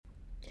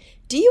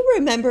Do you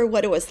remember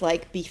what it was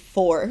like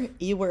before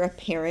you were a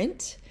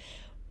parent?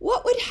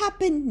 What would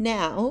happen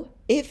now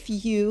if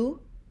you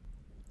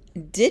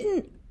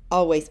didn't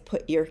always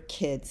put your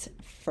kids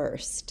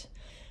first?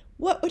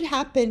 What would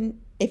happen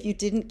if you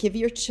didn't give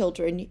your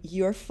children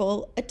your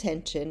full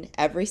attention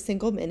every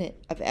single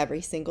minute of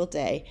every single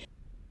day?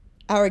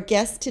 Our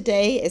guest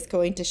today is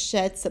going to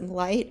shed some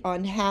light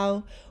on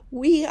how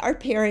we are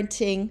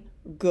parenting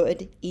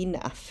good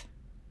enough.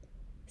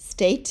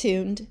 Stay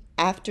tuned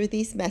after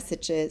these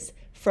messages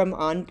from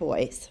On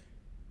Boys.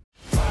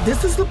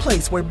 This is the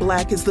place where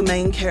Black is the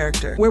main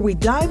character, where we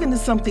dive into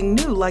something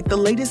new like the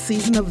latest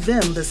season of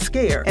Them, The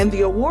Scare, and the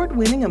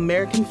award-winning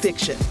American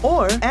Fiction.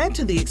 Or add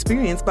to the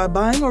experience by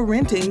buying or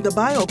renting the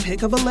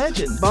biopic of a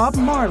legend, Bob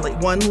Marley,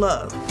 One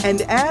Love.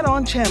 And add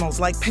on channels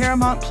like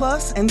Paramount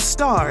Plus and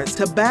Stars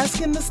to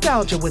bask in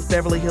nostalgia with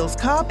Beverly Hills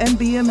Cop and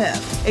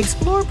BMF.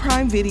 Explore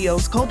Prime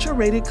Video's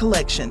culture-rated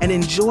collection and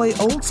enjoy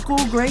old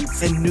school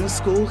greats and new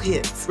school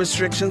hits.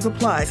 Restrictions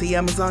apply. See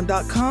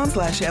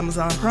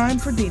Amazon.com/Amazon Prime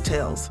for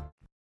details.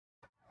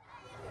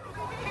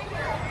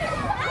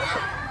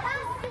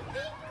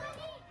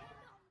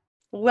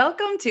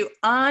 Welcome to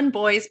On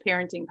Boys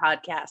Parenting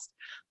Podcast,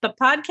 the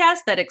podcast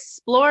that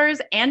explores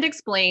and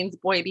explains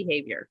boy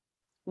behavior.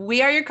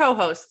 We are your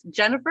co-hosts,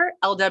 Jennifer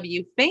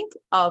L.W. Fink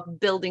of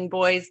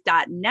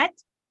buildingboys.net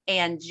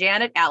and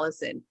Janet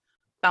Allison,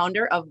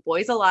 founder of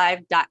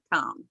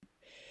boysalive.com.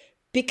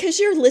 Because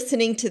you're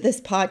listening to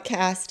this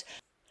podcast,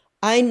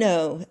 I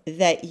know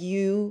that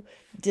you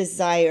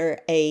desire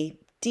a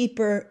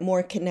deeper,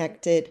 more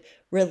connected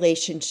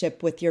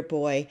relationship with your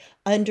boy,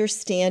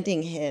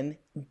 understanding him,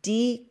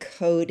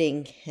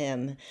 decoding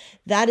him.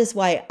 That is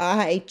why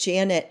I,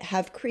 Janet,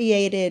 have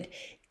created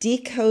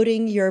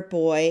Decoding Your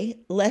Boy,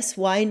 Less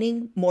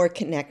Whining, More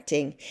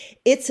Connecting.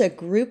 It's a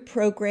group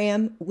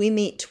program. We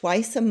meet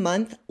twice a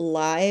month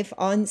live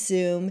on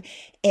Zoom,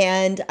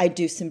 and I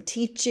do some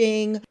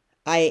teaching.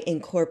 I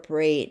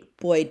incorporate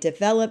boy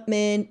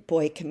development,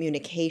 boy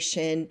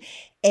communication,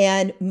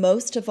 and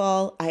most of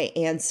all, I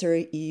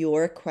answer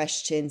your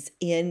questions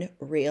in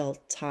real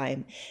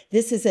time.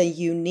 This is a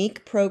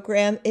unique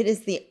program. It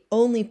is the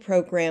only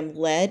program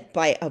led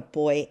by a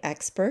boy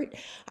expert.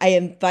 I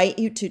invite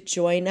you to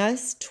join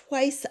us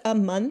twice a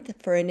month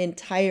for an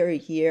entire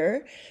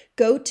year.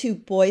 Go to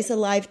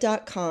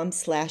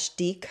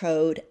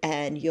boysalive.com/decode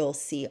and you'll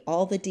see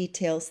all the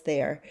details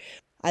there.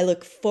 I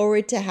look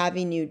forward to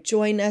having you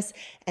join us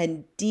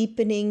and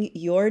deepening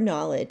your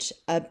knowledge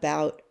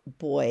about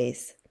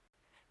boys.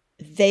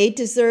 They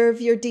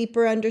deserve your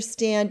deeper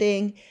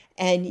understanding,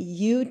 and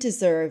you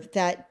deserve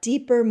that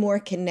deeper, more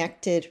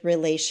connected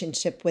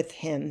relationship with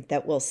him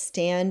that will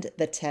stand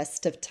the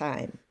test of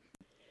time.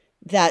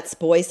 That's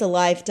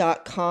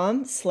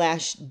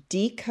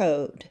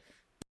boysalive.com/decode.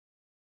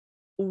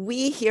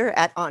 We here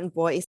at On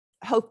Boys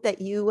hope that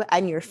you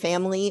and your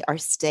family are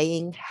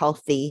staying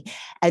healthy.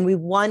 And we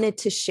wanted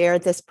to share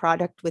this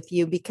product with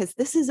you because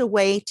this is a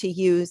way to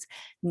use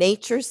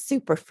nature's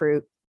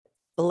superfruit,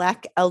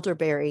 black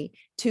elderberry,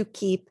 to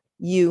keep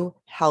you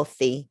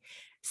healthy.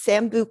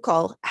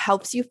 Sambucol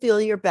helps you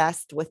feel your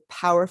best with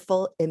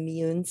powerful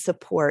immune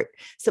support.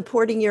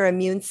 Supporting your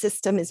immune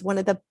system is one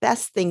of the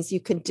best things you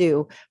can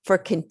do for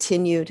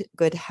continued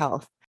good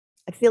health.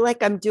 I feel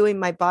like I'm doing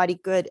my body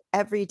good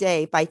every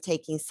day by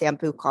taking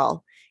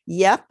Sambucol.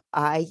 Yep,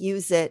 I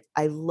use it.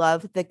 I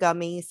love the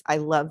gummies. I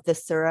love the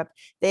syrup.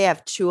 They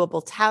have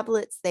chewable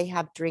tablets. They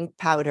have drink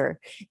powder.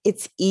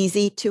 It's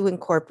easy to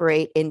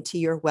incorporate into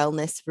your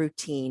wellness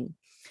routine.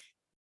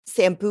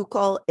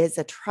 Sambucol is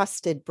a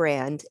trusted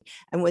brand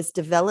and was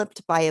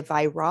developed by a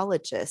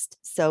virologist.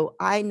 So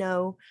I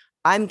know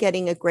I'm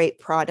getting a great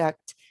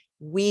product.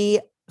 We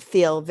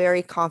feel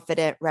very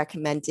confident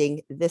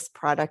recommending this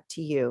product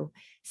to you,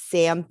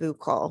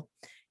 Sambucol.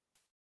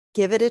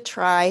 Give it a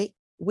try.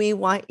 We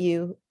want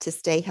you to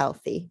stay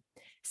healthy.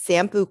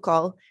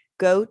 Sambucol,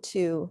 go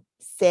to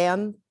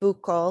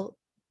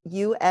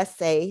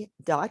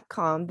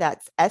sambucolusa.com.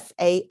 That's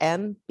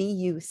SAMBUCOL.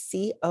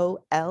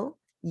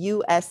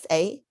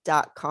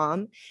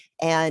 USA.com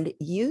and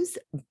use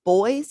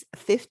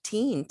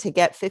boys15 to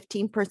get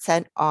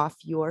 15% off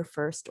your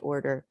first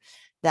order.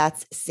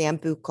 That's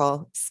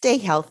Sambucol. Stay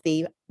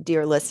healthy,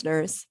 dear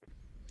listeners.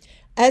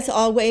 As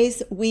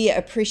always, we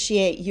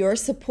appreciate your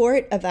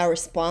support of our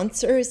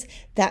sponsors.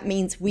 That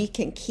means we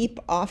can keep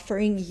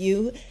offering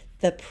you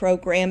the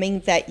programming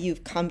that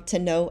you've come to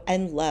know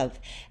and love.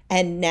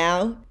 And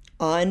now,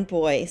 On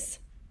Boys.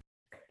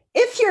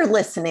 If you're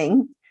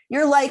listening,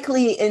 you're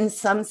likely in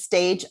some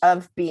stage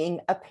of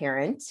being a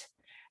parent.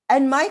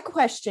 And my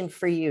question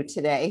for you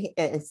today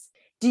is,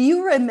 do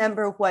you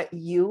remember what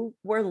you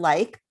were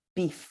like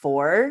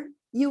before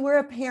you were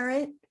a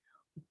parent?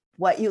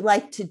 What you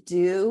like to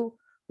do?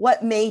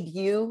 What made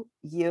you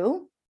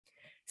you?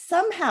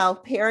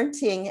 Somehow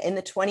parenting in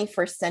the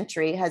 21st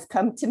century has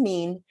come to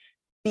mean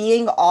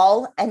being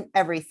all and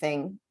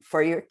everything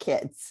for your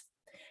kids.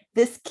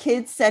 This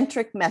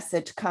kid-centric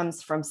message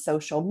comes from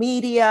social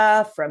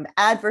media, from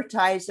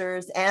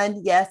advertisers,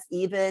 and yes,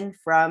 even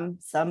from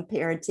some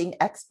parenting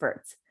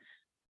experts.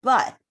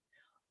 But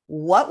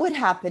what would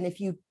happen if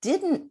you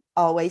didn't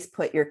always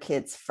put your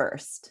kids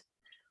first?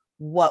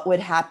 What would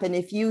happen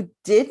if you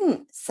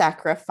didn't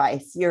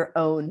sacrifice your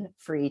own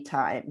free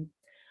time?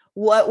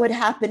 What would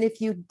happen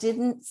if you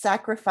didn't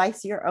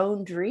sacrifice your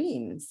own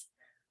dreams?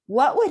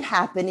 What would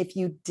happen if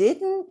you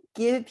didn't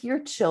give your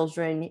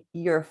children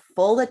your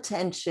full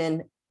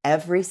attention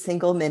every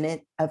single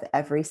minute of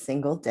every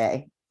single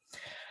day?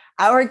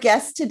 Our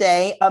guest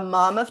today, a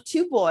mom of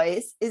 2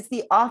 boys, is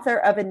the author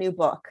of a new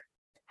book,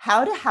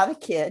 How to Have a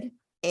Kid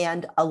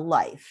and a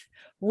Life,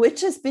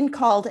 which has been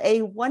called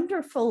a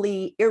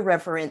wonderfully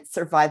irreverent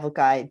survival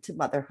guide to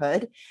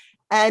motherhood.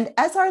 And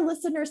as our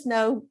listeners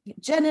know,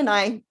 Jen and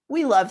I,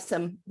 we love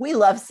some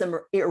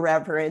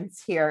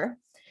irreverence here.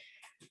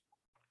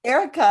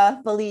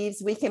 Erica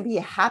believes we can be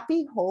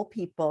happy, whole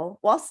people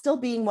while still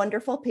being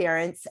wonderful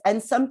parents,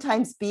 and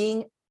sometimes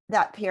being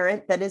that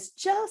parent that is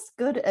just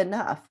good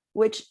enough,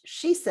 which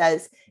she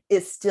says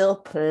is still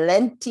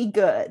plenty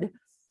good.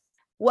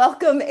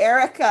 Welcome,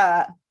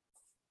 Erica.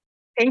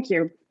 Thank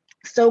you.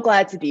 So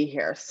glad to be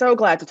here. So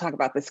glad to talk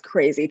about this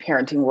crazy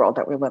parenting world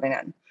that we're living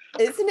in.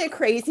 Isn't it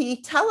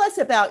crazy? Tell us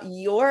about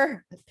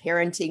your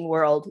parenting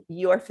world,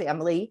 your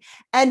family,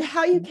 and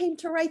how you came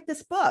to write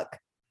this book.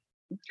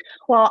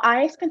 Well,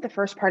 I spent the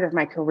first part of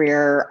my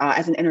career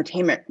as an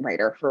entertainment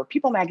writer for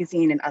People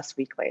Magazine and Us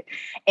Weekly.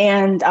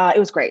 And it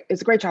was great. It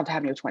was a great job to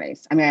have in your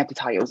 20s. I mean, I have to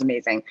tell you, it was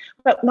amazing.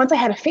 But once I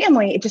had a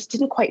family, it just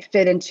didn't quite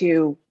fit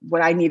into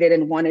what I needed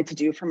and wanted to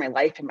do for my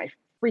life and my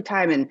free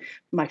time and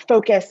my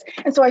focus.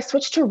 And so I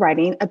switched to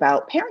writing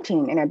about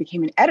parenting, and I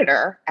became an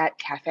editor at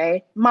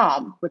Cafe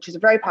Mom, which is a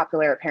very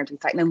popular parenting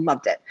site, and I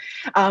loved it.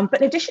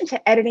 But in addition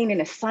to editing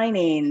and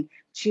assigning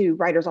to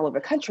writers all over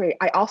the country,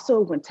 I also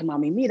went to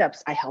mommy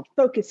meetups. I held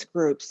focus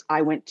groups.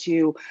 I went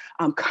to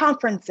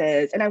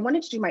conferences, and I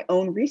wanted to do my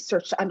own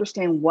research to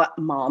understand what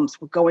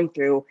moms were going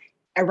through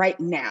right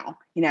now,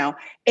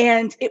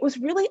 and it was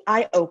really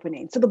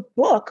eye-opening. So the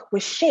book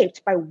was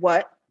shaped by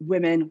what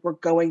women were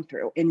going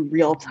through in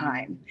real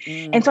time.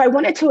 And so I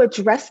wanted to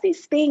address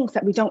these things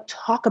that we don't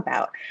talk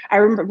about. I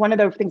remember one of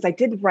the things I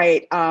did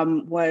write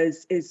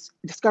is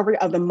discovery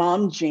of the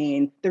mom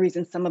gene, the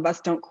reason some of us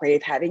don't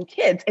crave having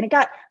kids. And it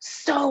got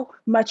so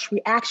much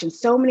reaction.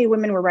 So many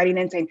women were writing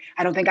in saying,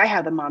 I don't think I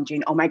have the mom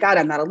gene. Oh my God,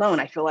 I'm not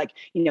alone. I feel like,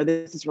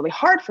 this is really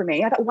hard for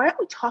me. I thought, why aren't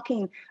we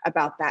talking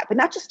about that? But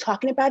not just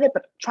talking about it,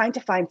 but trying to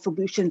find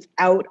solutions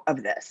out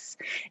of this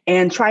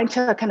and trying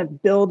to kind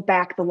of build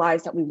back the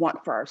lives that we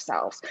want for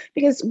ourselves.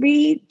 Because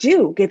we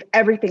do give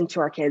everything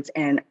to our kids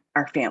and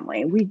our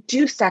family. We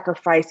do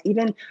sacrifice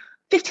even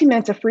 15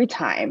 minutes of free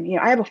time.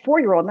 I have a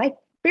 4-year-old and I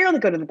barely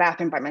go to the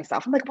bathroom by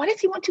myself. I'm like, why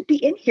does he want to be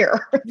in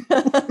here?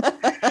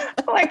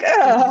 I'm like,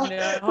 oh,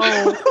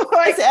 no.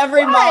 Like,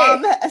 every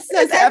mom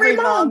says every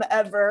mom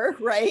ever,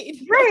 right?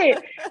 Right.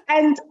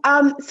 And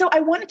so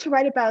I wanted to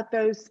write about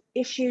those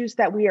issues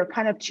that we are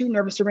kind of too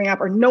nervous to bring up,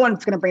 or no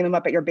one's going to bring them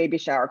up at your baby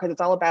shower, because it's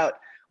all about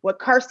what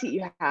car seat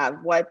you have,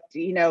 what,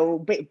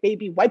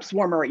 baby wipes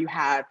warmer you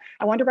have.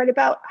 I wanted to write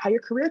about how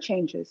your career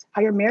changes,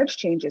 how your marriage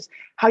changes,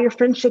 how your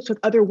friendships with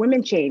other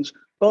women change,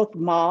 both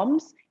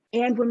moms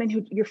and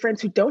women your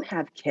friends who don't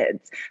have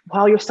kids,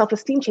 how your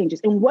self-esteem changes,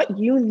 and what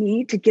you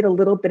need to get a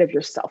little bit of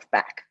yourself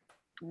back.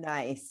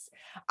 Nice.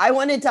 I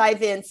want to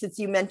dive in, since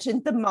you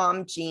mentioned the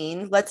mom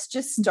gene. Let's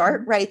just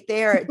start right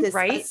there. This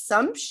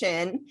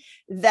assumption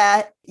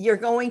that you're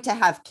going to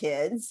have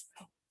kids.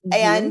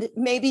 And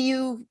maybe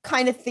you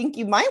kind of think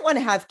you might want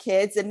to have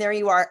kids, and there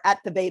you are at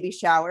the baby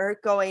shower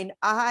going,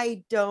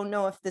 I don't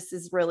know if this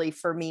is really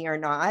for me or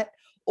not.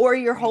 Or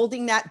you're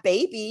holding that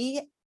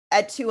baby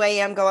at 2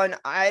 a.m. going,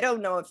 I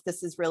don't know if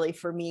this is really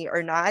for me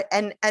or not.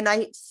 And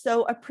I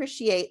so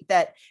appreciate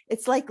that.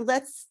 It's like,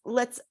 let's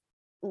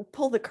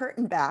pull the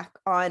curtain back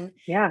on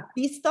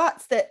these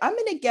thoughts that I'm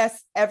going to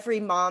guess every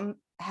mom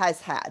has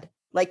had.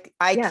 Like,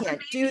 I can't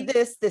do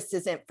this. This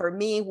isn't for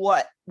me.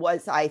 What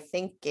was I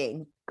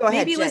thinking? Go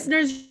ahead, Maybe Jen.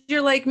 Listeners,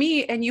 you're like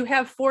me and you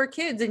have 4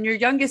 kids and your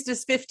youngest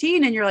is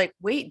 15 and you're like,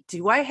 wait,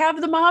 do I have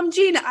the mom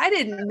gene? I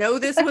didn't know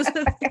this was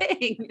the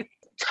thing.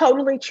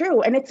 Totally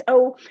true. And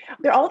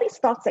there are all these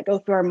thoughts that go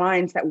through our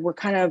minds that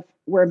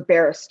we're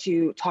embarrassed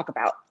to talk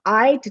about.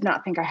 I did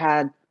not think I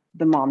had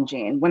the mom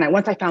gene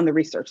once I found the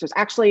research. There's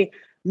actually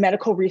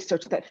medical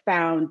research that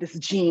found this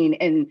gene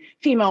in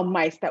female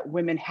mice that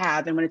women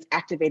have. And when it's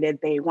activated,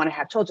 they want to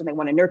have children, they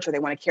want to nurture, they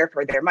want to care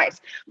for their mice.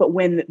 But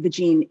when the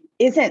gene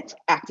isn't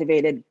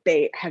activated,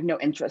 they have no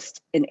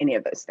interest in any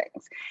of those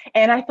things.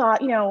 And I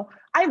thought,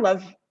 I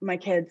love my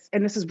kids,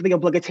 and this is the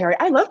obligatory.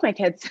 I love my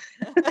kids.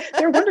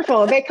 They're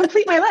wonderful. They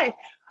complete my life.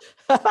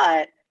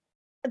 But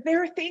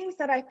there are things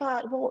that I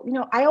thought,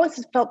 I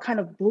always felt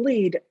kind of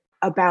bullied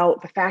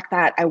about the fact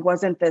that I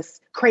wasn't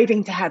this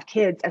craving to have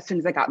kids as soon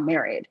as I got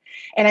married.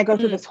 And I go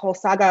through this whole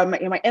saga.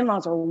 My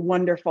in-laws are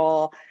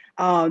wonderful,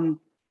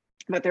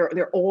 but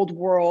they're old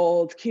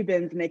world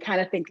Cubans, and they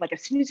kind of think like,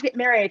 as soon as you get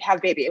married, have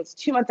a baby. It was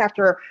 2 months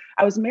after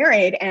I was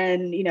married,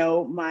 and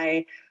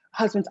my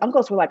husband's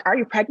uncles were like, are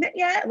you pregnant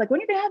yet? Like,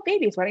 when are you gonna have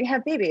babies? Why don't you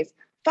have babies?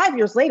 5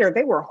 years later,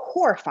 they were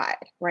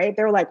horrified, right?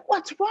 They were like,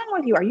 what's wrong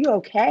with you? Are you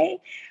okay?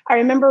 I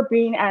remember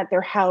being at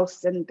their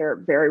house, and they're a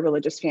very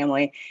religious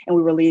family, and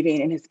we were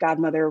leaving, and his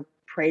godmother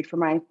prayed for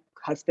my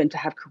husband to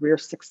have career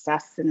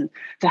success and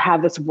to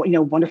have this,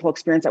 wonderful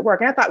experience at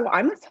work. And I thought, well,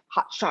 I'm this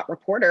hotshot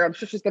reporter. I'm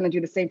sure she's going to do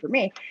the same for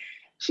me.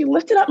 She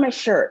lifted up my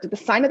shirt, did the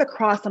sign of the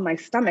cross on my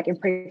stomach, and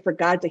prayed for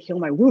God to heal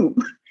my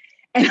womb.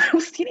 And I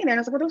was sitting there and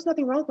I was like, well, there was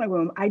nothing wrong with my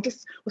womb. I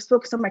just was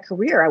focused on my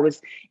career. I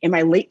was in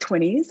my late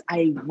 20s.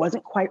 I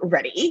wasn't quite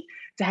ready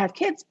to have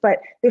kids, but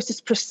there's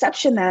this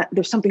perception that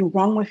there's something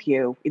wrong with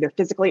you, either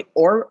physically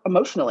or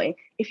emotionally,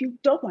 if you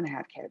don't want to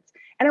have kids.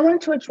 And I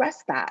wanted to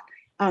address that.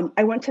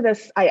 I went to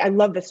this, I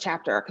love this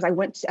chapter because I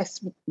went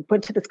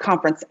to this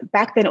conference.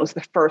 Back then it was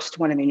the first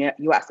one in the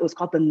US. It was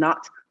called the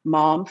Not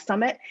Mom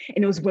Summit.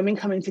 And it was women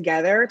coming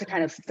together to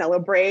kind of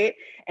celebrate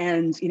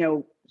and,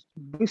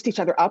 boost each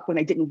other up when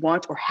they didn't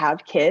want or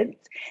have kids.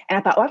 And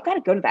I thought, I've got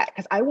to go to that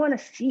because I want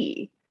to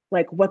see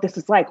like what this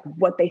is like,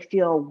 what they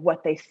feel,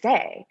 what they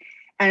say.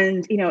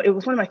 And, it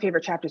was one of my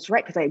favorite chapters to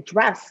write because I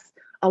address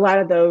a lot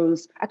of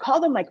those, I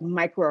call them like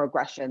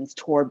microaggressions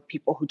toward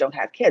people who don't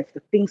have kids,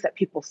 the things that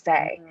people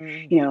say.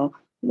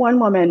 One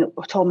woman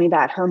told me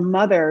that her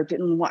mother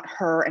didn't want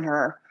her and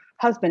her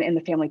husband in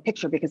the family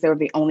picture because they were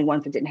the only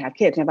ones that didn't have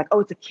kids. And I'm like,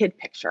 oh, it's a kid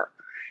picture.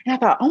 And I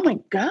thought, oh my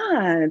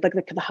God,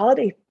 like the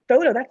holiday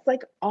photo, that's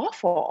like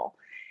awful.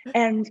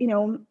 And,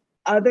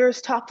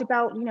 others talked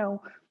about,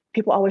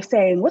 people always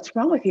saying, what's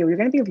wrong with you? You're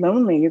going to be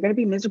lonely. You're going to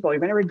be miserable. You're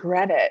going to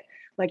regret it.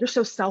 Like, you're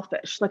so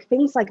selfish, like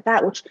things like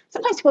that, which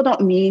sometimes people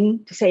don't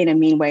mean to say in a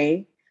mean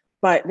way,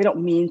 but they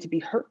don't mean to be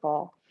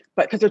hurtful,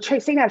 but because they're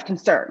saying out of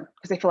concern,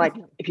 because they feel like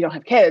if you don't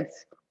have kids,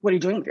 what are you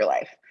doing with your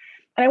life?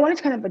 And I wanted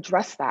to kind of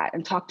address that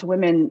and talk to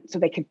women so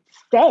they could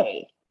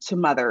say to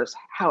mothers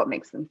how it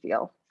makes them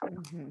feel.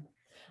 Mm-hmm.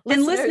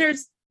 And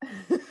listeners,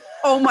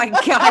 oh my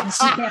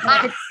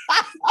God.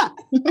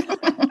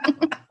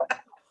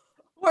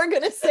 We're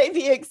going to say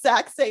the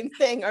exact same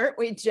thing, aren't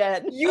we,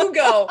 Jen? You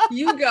go.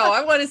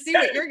 I want to see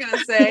what you're going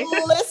to say.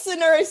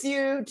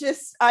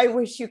 Listeners, I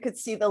wish you could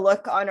see the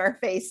look on our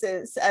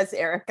faces as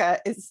Erica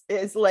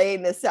is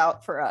laying this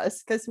out for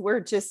us, because we're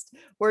just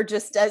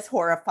as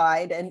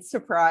horrified and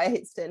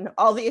surprised, and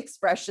all the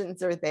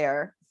expressions are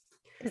there.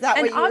 Is that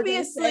and what you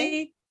obviously, were gonna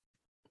say?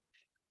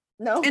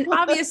 No. And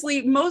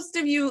obviously, most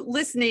of you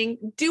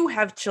listening do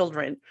have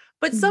children,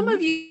 but some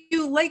of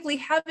you likely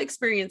have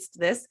experienced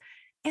this.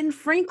 And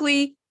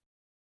frankly,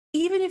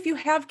 even if you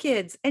have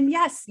kids, and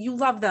yes, you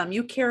love them,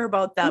 you care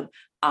about them,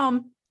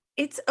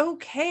 it's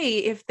okay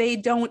if they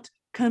don't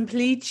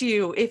complete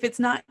you, if it's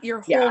not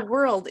your whole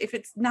world, if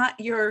it's not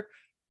your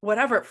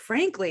whatever.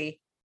 Frankly,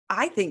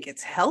 I think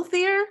it's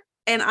healthier.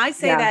 And I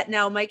say that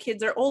now my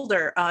kids are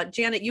older.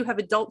 Janet, you have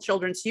adult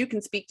children, so you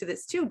can speak to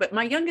this too, but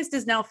my youngest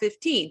is now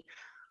 15.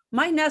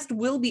 My nest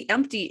will be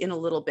empty in a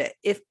little bit.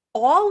 If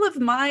all of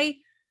my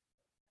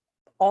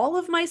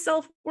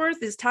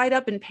self-worth is tied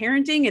up in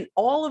parenting and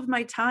all of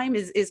my time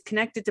is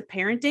connected to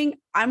parenting,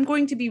 I'm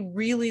going to be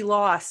really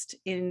lost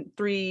in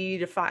 3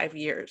 to 5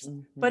 years.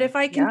 Mm-hmm. But if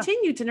I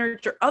continue to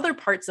nurture other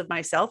parts of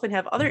myself and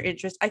have other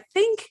interests, I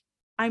think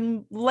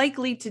I'm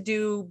likely to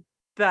do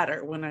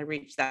better when I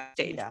reach that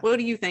stage. Yeah. What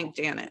do you think,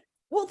 Janet?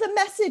 Well, the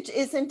message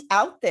isn't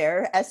out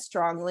there as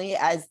strongly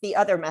as the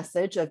other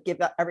message of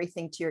give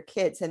everything to your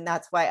kids. And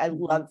that's why I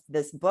love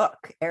this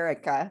book,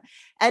 Erica.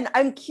 And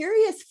I'm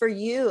curious for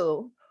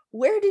you,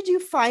 where did you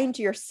find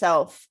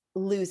yourself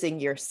losing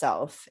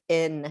yourself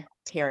in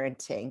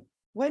parenting?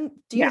 When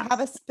do you have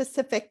a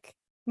specific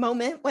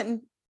moment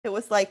when it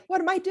was like,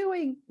 what am I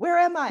doing? Where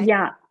am I?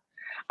 Yeah.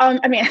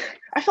 I mean,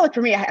 I feel like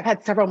for me, I've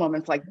had several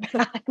moments like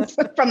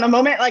that. From the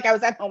moment like I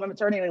was at home on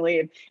maternity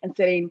leave and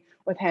sitting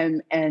with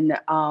him in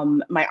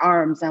my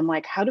arms, I'm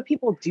like, how do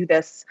people do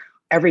this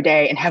every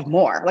day and have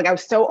more? Like, I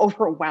was so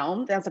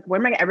overwhelmed. I was like,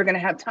 when am I ever going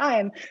to have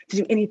time to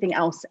do anything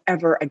else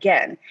ever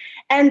again?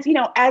 And,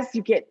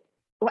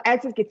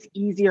 as it gets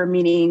easier,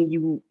 meaning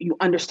you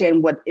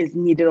understand what is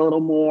needed a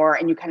little more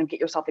and you kind of get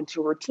yourself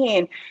into a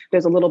routine,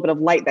 there's a little bit of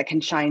light that can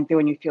shine through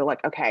and you feel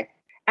like, okay.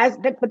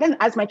 But then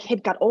as my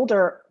kid got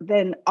older,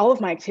 then all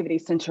of my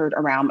activities centered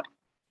around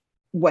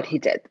what he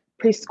did: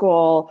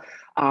 preschool,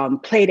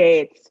 play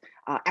dates,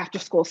 after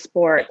school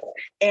sports.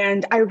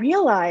 And I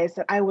realized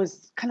that I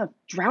was kind of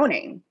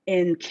drowning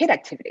in kid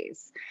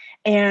activities.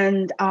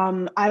 And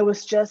I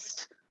was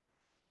just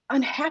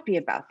unhappy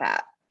about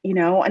that,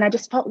 and I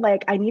just felt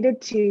like I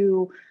needed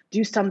to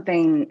do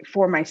something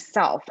for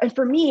myself. And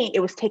for me, it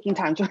was taking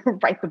time to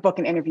write the book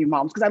and interview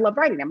moms, because I love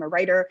writing. I'm a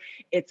writer.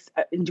 It's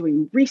in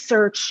doing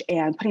research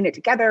and putting it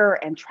together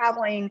and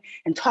traveling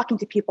and talking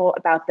to people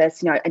about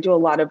this. I do a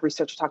lot of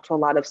research, talk to a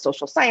lot of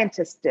social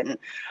scientists and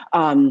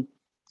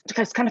to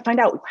kind of find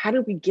out, how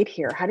did we get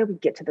here? How did we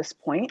get to this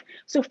point?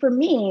 So for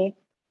me,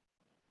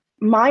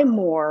 my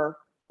more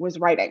was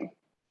writing.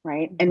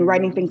 Right. And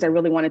writing things I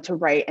really wanted to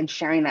write and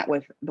sharing that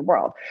with the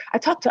world. I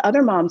talked to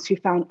other moms who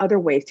found other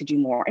ways to do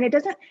more. And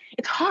it's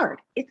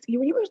hard. It's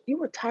you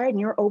were tired and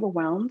you're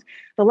overwhelmed.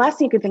 The last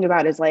thing you can think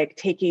about is like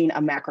taking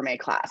a macrame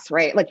class,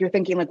 right? Like you're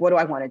thinking like, what do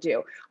I want to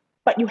do?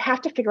 but you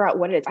have to figure out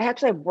what it is. I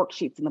actually have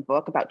worksheets in the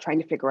book about trying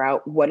to figure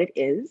out what it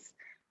is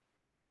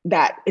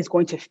that is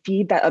going to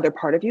feed that other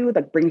part of you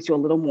that brings you a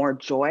little more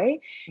joy,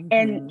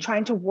 and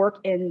trying to work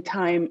in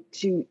time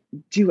to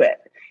do it.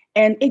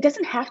 And it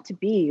doesn't have to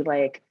be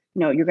like,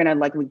 you're going to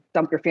like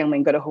dump your family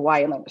and go to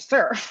Hawaii and learn to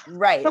surf.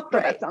 Right.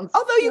 That sounds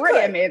Although you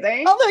could.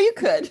 amazing. Although you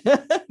could.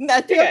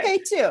 That'd be okay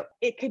too.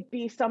 It could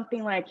be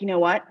something like, you know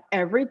what,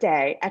 every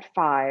day at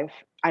 5,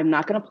 I'm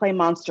not going to play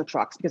monster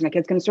trucks because my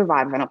kid's going to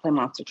survive if I don't play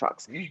monster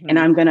trucks. And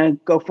I'm going to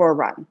go for a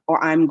run,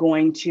 or I'm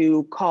going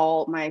to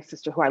call my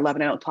sister who I love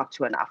and I don't talk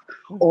to enough,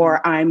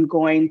 or I'm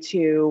going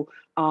to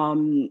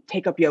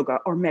take up yoga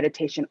or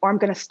meditation, or I'm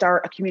going to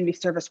start a community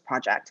service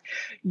project.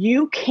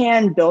 You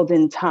can build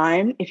in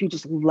time if you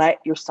just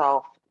let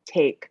yourself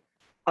take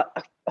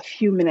a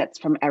few minutes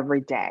from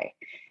every day,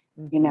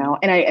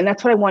 and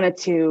that's what I wanted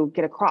to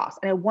get across.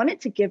 And I wanted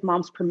to give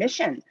moms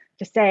permission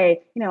to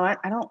say,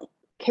 I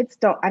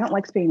don't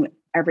like spending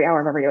every hour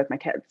of every day with my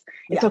kids.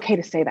 It's okay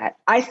to say that.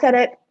 I said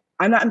it.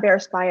 I'm not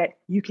embarrassed by it.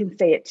 You can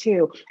say it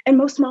too. And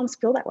most moms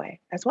feel that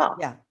way as well.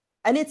 Yeah.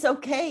 And it's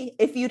okay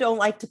if you don't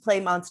like to play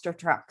monster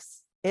trucks.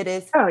 It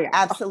is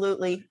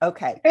absolutely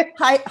okay.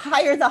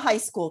 Hire the high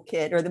school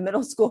kid or the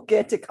middle school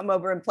kid to come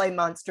over and play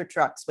monster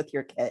trucks with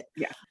your kid.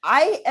 Yeah.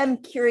 I am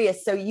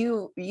curious. So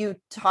you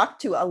talk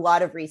to a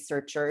lot of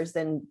researchers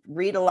and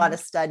read a lot of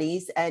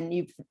studies, and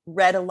you've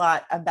read a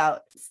lot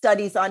about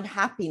studies on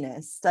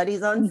happiness,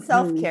 studies on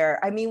self-care.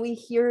 I mean, we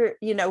hear,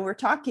 we're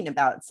talking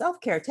about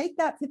self-care. Take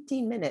that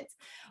 15 minutes.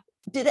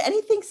 Did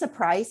anything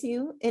surprise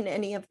you in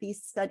any of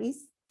these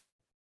studies?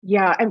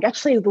 Yeah. And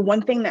actually the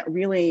one thing that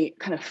really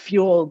kind of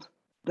fueled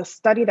the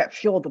study that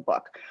fueled the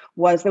book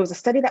was there was a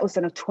study that was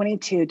done of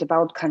 22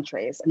 developed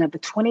countries. And of the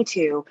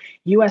 22,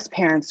 US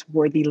parents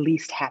were the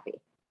least happy.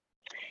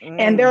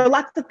 And there are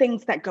lots of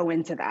things that go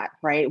into that,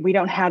 right? We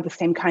don't have the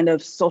same kind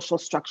of social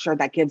structure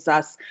that gives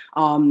us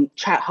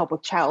help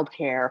with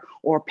childcare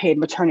or paid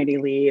maternity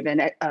leave and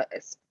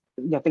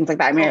things like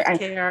that. I mean,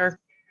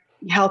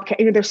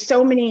 healthcare. There's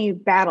so many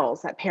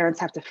battles that parents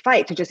have to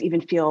fight to just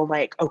even feel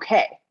like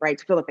okay, right?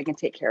 To feel like they can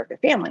take care of their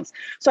families.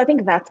 So I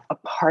think that's a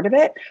part of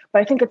it.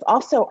 But I think it's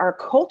also our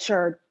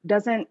culture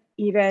doesn't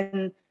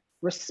even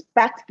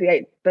respect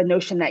the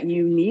notion that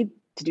you need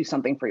to do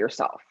something for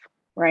yourself,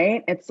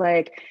 right? It's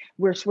like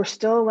we're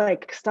still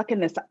like stuck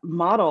in this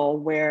model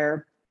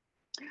where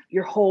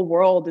your whole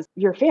world is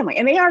your family,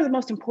 and they are the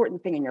most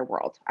important thing in your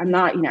world.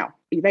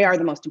 They are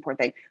the most important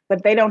thing,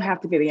 but they don't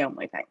have to be the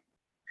only thing.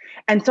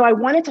 And so I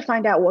wanted to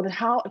find out,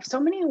 if so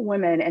many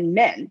women and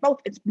men, both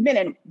it's men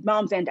and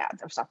moms and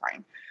dads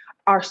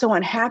are so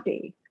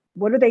unhappy,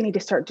 what do they need to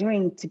start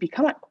doing to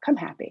become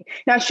happy?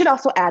 Now, I should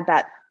also add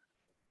that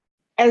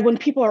as when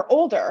people are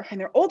older and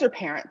they're older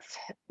parents,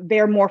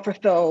 they're more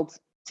fulfilled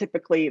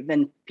typically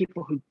than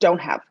people who don't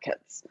have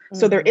kids.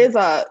 So there is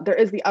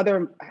the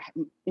other,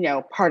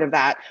 part of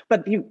that,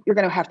 but you're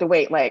going to have to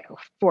wait like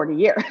 40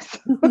 years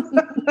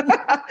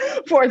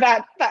for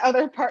that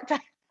other part to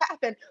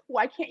happen.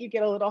 Why can't you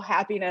get a little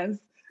happiness,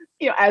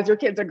 as your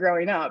kids are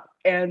growing up,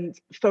 and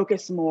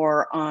focus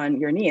more on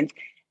your needs?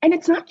 And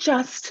it's not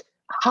just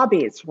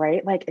hobbies,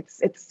 right? Like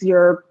it's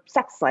your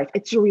sex life,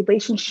 it's your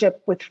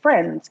relationship with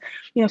friends.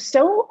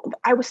 So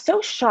I was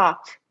so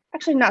shocked,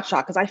 actually not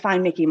shocked, because I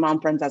find making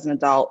mom friends as an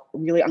adult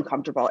really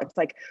uncomfortable. It's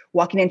like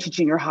walking into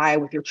junior high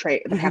with your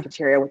tray, the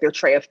cafeteria with your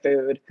tray of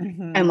food,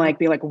 and like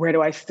be like, where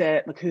do I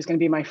sit? Like, who's going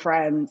to be my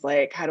friends?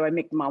 Like, how do I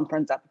make mom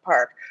friends at the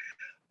park?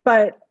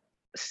 But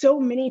so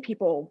many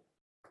people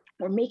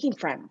were making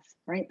friends,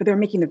 right? But they're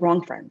making the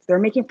wrong friends. They're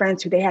making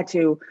friends who they had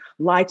to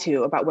lie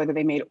to about whether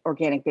they made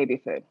organic baby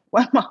food.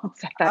 One mom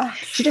said that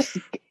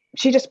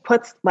she just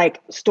puts like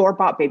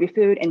store-bought baby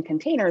food in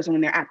containers, and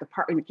when they're at the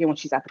park, when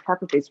she's at the park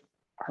with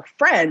her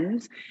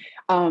friends,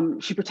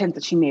 she pretends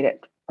that she made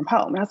it from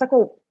home. And I was like,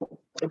 well,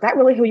 is that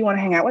really who you want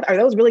to hang out with? Are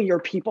those really your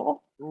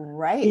people?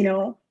 Right.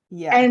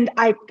 Yeah. And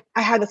I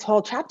had this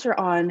whole chapter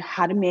on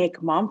how to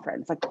make mom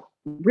friends, like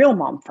real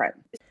mom friends.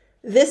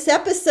 This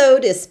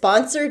episode is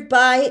sponsored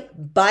by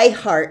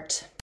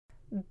ByHeart.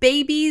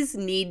 Babies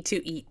need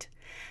to eat.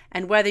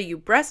 And whether you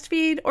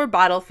breastfeed or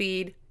bottle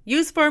feed,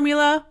 use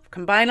formula,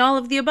 combine all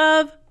of the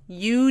above,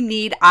 you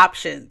need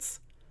options.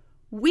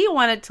 We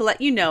wanted to let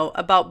you know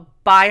about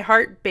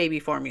ByHeart baby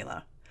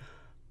formula.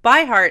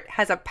 ByHeart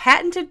has a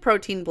patented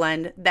protein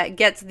blend that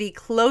gets the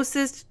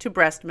closest to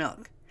breast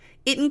milk.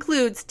 It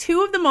includes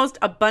 2 of the most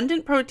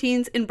abundant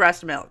proteins in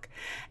breast milk.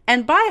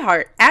 And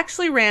ByHeart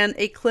actually ran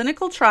a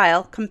clinical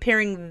trial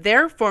comparing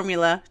their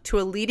formula to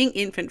a leading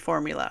infant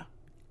formula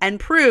and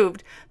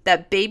proved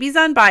that babies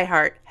on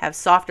ByHeart have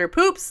softer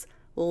poops,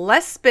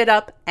 less spit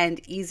up,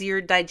 and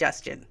easier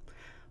digestion.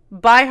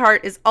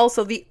 ByHeart is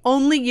also the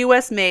only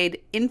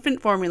US-made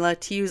infant formula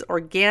to use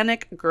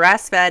organic,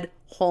 grass-fed,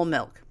 whole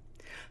milk.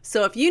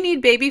 So if you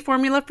need baby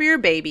formula for your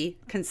baby,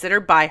 consider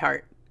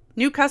ByHeart.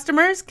 New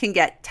customers can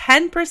get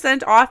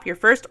 10% off your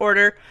first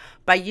order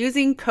by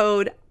using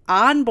code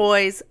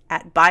ONBOYS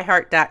at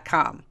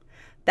byheart.com.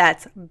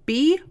 That's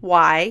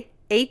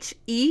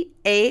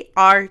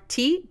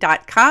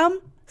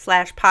BYHEART.com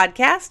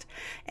byheart.com/podcast,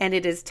 and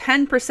it is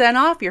 10%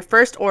 off your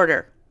first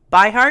order.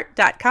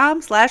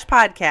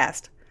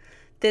 byheart.com/podcast.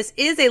 This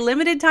is a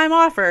limited time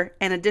offer,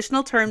 and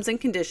additional terms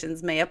and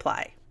conditions may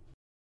apply.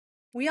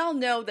 We all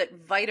know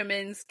that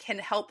vitamins can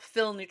help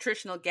fill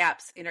nutritional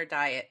gaps in our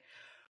diet,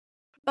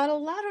 but a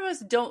lot of us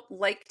don't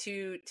like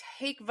to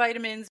take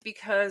vitamins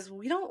because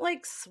we don't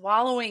like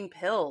swallowing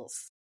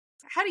pills.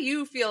 How do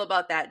you feel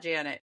about that,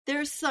 Janet?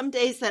 There's some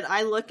days that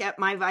I look at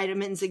my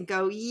vitamins and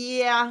go,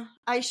 yeah,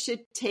 I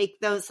should take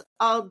those.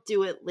 I'll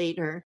do it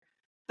later.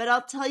 But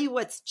I'll tell you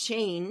what's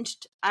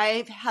changed.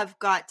 I have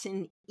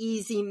gotten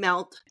Easy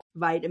Melt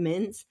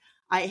vitamins.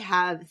 I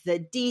have the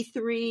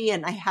D3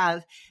 and I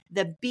have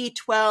the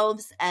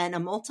B12s and a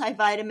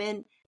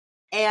multivitamin.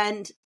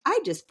 And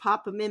I just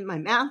pop them in my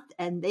mouth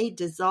and they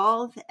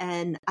dissolve.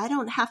 And I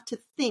don't have to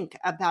think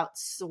about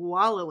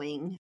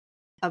swallowing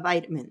a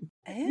vitamin.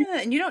 Yeah,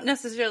 and you don't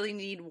necessarily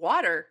need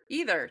water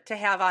either to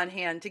have on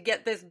hand to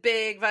get this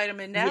big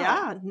vitamin down.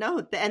 Yeah,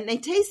 no, and they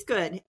taste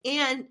good.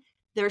 And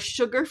they're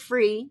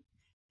sugar-free.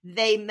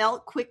 They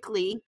melt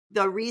quickly.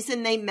 The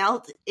reason they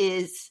melt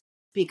is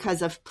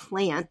because of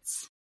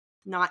plants,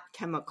 not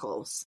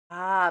chemicals.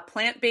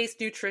 Plant-based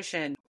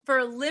nutrition. For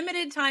a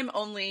limited time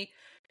only,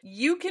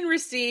 you can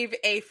receive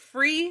a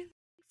free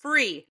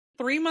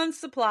 3-month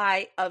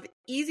supply of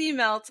Easy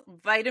Melt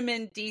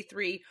Vitamin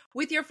D3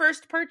 with your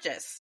first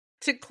purchase.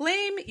 To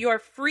claim your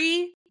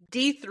free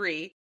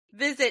D3,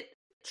 visit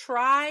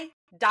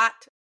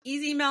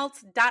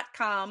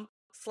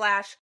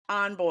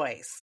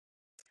try.easymelts.com/onboys.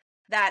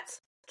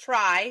 That's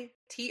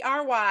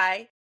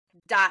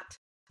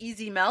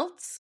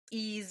try.easymelts,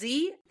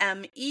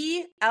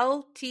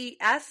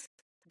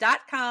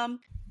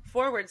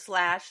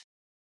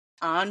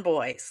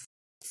 EZMELTS.com/onboys.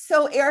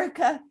 So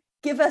Erica,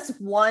 give us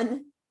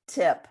one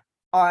tip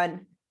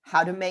on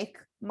how to make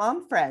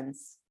mom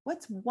friends.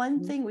 What's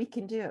one thing we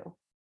can do?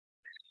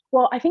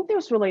 Well, I think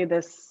there's really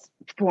this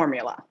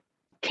formula.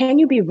 Can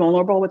you be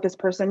vulnerable with this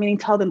person? Meaning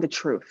tell them the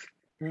truth.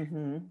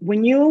 Mm-hmm.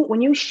 When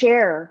you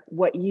share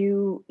what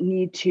you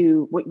need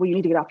to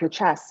get off your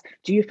chest,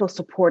 do you feel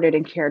supported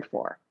and cared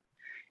for?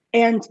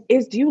 And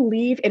do you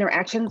leave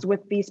interactions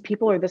with these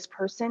people or this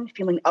person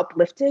feeling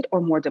uplifted or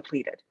more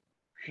depleted?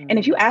 Mm-hmm. And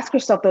if you ask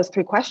yourself those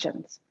 3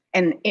 questions,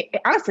 and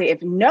honestly,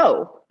 if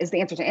no is the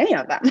answer to any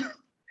of them,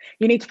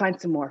 you need to find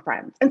some more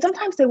friends. And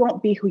sometimes they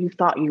won't be who you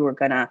thought you were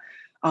gonna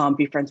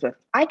be friends with.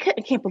 I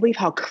can't believe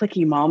how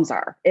cliquey moms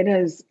are. It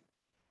is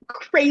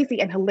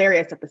crazy and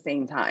hilarious at the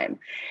same time.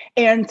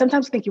 And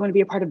sometimes you think you want to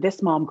be a part of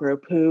this mom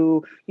group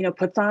who,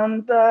 puts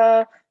on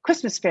the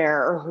Christmas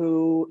fair, or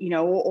who,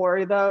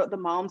 or the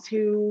moms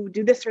who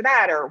do this or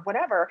that or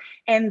whatever,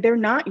 and they're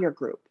not your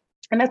group.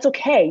 And that's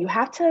okay. You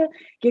have to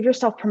give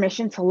yourself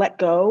permission to let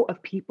go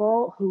of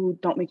people who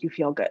don't make you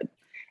feel good.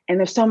 And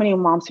there's so many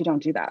moms who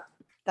don't do that.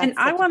 And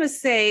I want to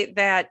say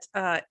that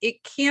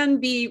it can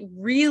be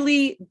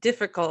really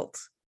difficult.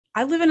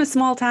 I live in a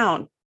small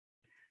town.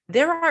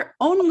 There are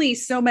only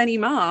so many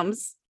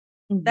moms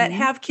that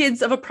have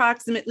kids of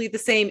approximately the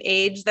same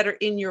age that are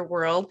in your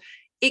world.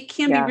 It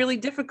can be really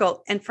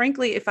difficult. And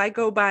frankly, if I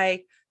go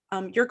by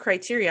your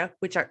criteria,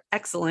 which are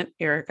excellent,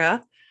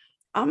 Erica,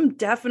 I'm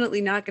definitely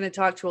not going to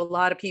talk to a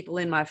lot of people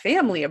in my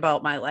family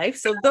about my life.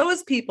 So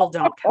those people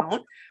don't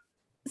count.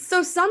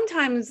 So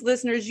sometimes,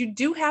 listeners, you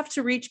do have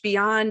to reach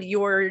beyond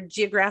your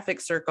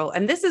geographic circle.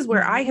 And this is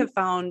where I have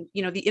found,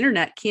 the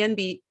internet can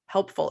be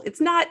helpful.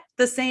 It's not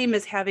the same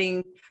as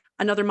having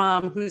another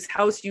mom whose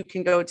house you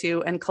can go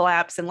to and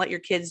collapse and let your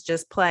kids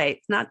just play.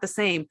 It's not the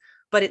same,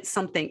 but it's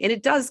something. And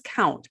it does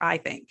count, I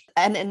think.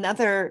 And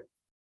another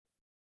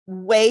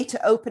way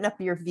to open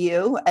up your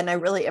view, and I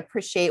really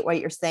appreciate what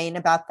you're saying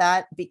about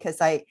that,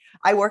 because I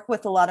work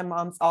with a lot of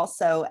moms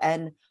also,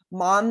 and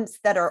moms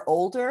that are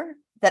older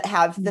that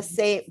have the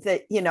same,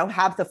 that,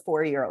 have the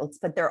 4-year-olds,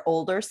 but they're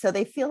older, so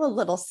they feel a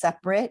little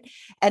separate.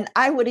 And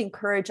I would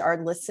encourage our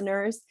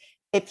listeners,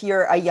 if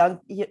you're a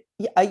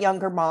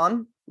younger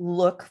mom,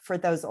 look for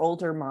those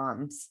older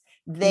moms.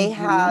 They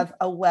have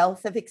a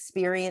wealth of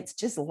experience,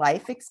 just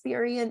life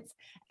experience,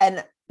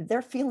 and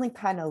they're feeling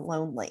kind of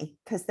lonely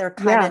because they're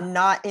kind of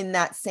not in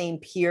that same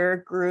peer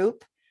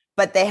group,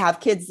 but they have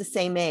kids the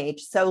same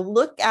age. So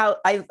look out.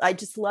 I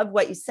just love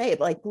what you say.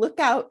 Like, look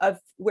out of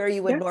where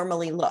you would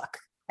normally look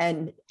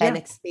and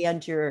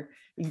expand your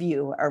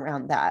view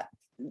around that.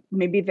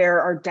 Maybe there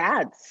are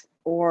dads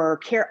or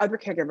other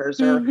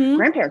caregivers or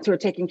grandparents who are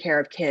taking care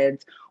of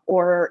kids,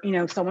 or,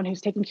 someone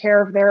who's taking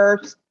care of their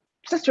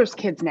sister's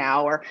kids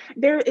now, or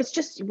it's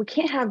just, we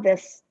can't have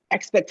this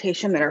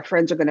expectation that our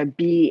friends are going to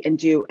be and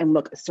do and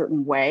look a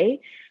certain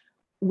way.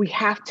 We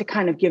have to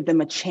kind of give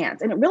them a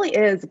chance. And it really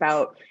is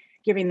about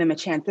giving them a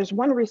chance. There's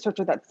one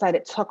researcher that said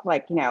it took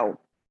 1,000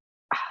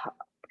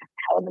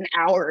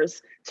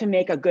 hours to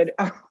make a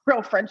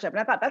real friendship.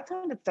 And I thought that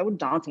sounded so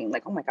daunting.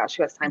 Like, oh my gosh,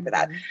 who has time for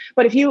that?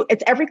 But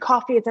it's every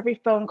coffee, it's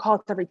every phone call,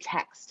 it's every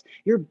text.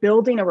 You're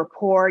building a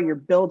rapport, you're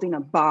building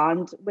a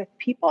bond with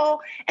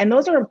people. And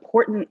those are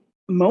important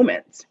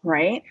moments,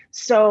 right?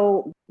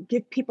 So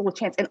give people a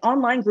chance. And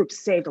online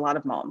groups saved a lot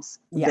of moms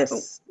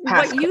this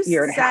past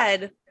year and a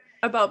half.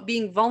 about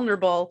being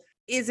vulnerable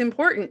is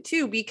important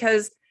too,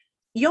 because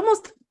you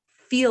almost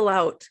feel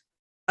out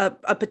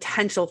a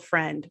potential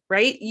friend,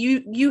 right?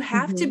 You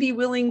have to be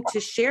willing to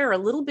share a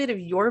little bit of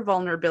your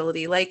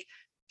vulnerability, like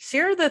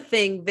share the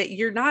thing that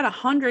you're not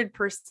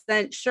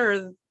 100%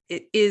 sure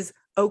it is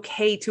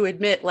okay to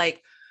admit,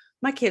 like,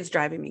 my kid's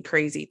driving me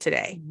crazy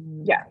today.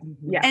 Yeah.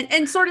 Yeah.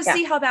 And sort of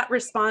see how that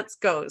response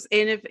goes.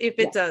 And if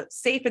it's a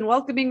safe and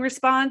welcoming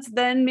response,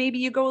 then maybe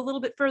you go a little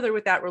bit further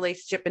with that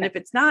relationship. And if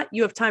it's not,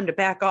 you have time to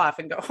back off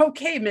and go,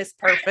 okay, Miss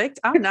Perfect,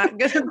 I'm not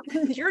gonna,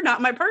 you're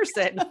not my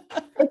person.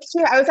 It's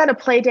true. I was at a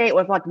play date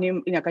with like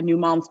a new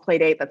mom's play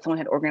date that someone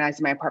had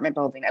organized in my apartment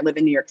building. I live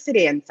in New York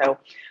City. And so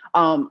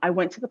I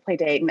went to the play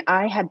date and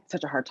I had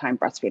such a hard time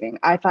breastfeeding.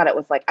 I thought it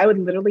was like, I would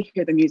literally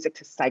hear the music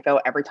to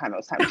Psycho every time it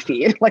was time to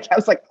feed. Like, I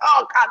was like,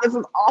 oh God, this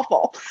is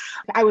awful.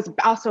 I was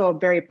also a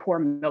very poor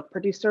milk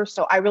producer.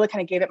 So I really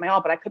kind of gave it my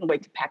all, but I couldn't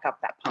wait to pack up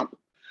that pump.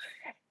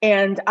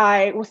 And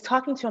I was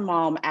talking to a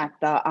mom at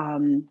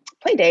the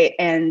play date,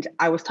 and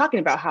I was talking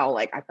about how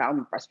like I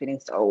found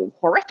breastfeeding so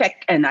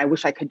horrific, and I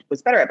wish I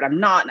was better at it, but I'm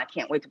not, and I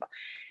can't wait to.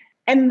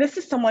 And this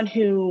is someone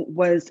who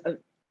was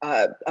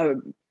a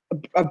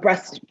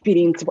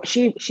breastfeeding.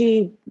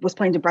 She was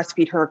planning to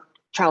breastfeed her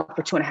child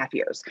for 2.5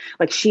 years.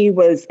 Like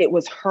it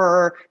was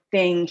her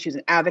thing. She was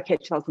an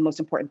advocate. She thought it was the most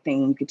important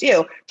thing you could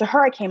do. To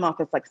her, I came off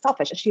as like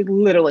selfish, and she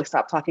literally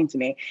stopped talking to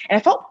me. And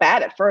I felt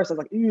bad at first. I was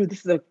like, ooh, this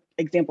is an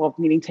example of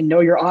needing to know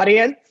your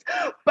audience.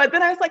 But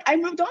then I was like, I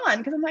moved on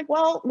because I'm like,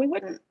 well, we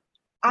wouldn't.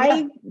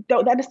 I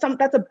don't.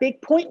 That's a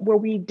big point where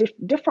we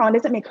differ on.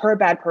 Doesn't make her a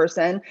bad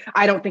person.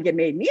 I don't think it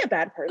made me a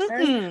bad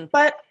person,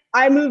 but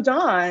I moved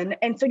on.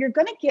 And so you're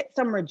going to get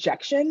some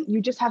rejection.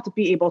 You just have to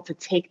be able to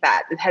take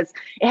that. It has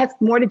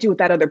more to do with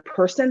that other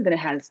person than it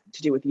has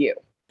to do with you.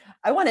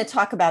 I want to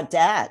talk about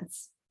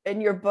dads. In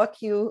your book,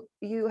 you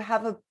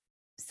have a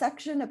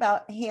section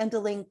about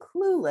handling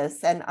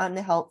clueless and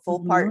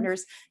unhelpful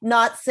partners,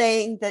 not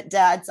saying that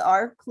dads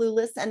are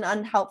clueless and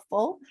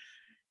unhelpful,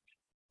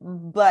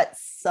 but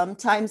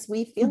sometimes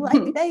we feel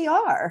like they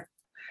are.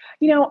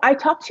 You know, I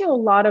talk to a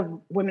lot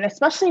of women,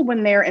 especially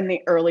when they're in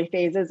the early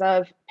phases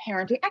of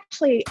parenting,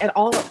 actually at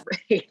all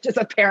ages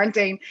of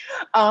parenting.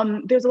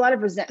 There's a lot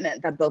of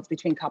resentment that builds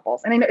between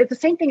couples. And I know it's the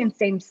same thing in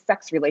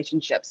same-sex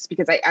relationships,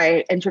 because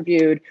I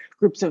interviewed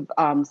groups of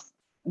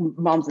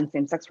moms in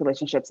same-sex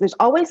relationships. There's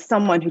always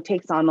someone who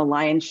takes on the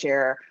lion's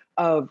share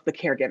of the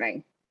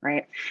caregiving,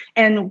 right?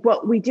 And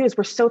what we do is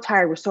we're so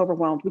tired, we're so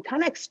overwhelmed, we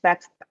kind of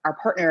expect our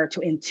partner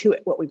to intuit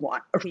what we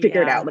want or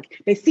figure it out.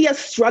 Like, they see us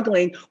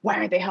struggling, why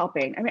aren't they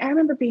helping? I mean, I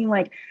remember being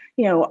like,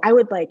 I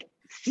would like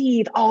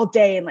seethe all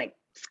day and like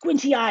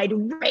squinty-eyed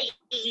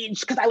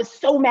rage because I was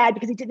so mad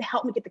because he didn't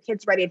help me get the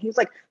kids ready. And he was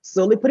like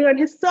slowly putting on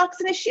his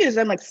socks and his shoes.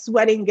 I'm like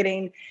sweating,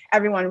 getting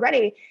everyone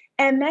ready.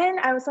 And then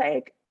I was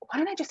like, why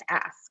don't I just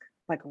ask?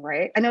 Like,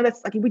 right? I know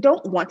that's like, we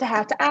don't want to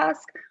have to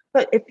ask,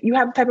 but if you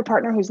have a type of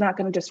partner who's not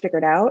going to just figure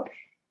it out,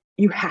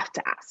 you have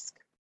to ask.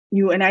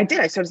 And I did.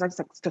 I started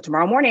like, so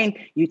tomorrow morning,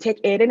 you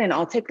take Aiden and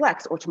I'll take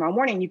Lex, or tomorrow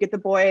morning you get the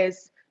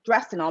boys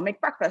dressed and I'll make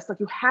breakfast. Like,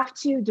 you have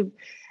to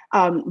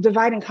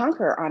divide and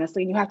conquer,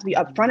 honestly, and you have to be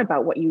upfront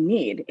about what you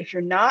need. If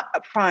you're not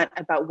upfront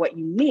about what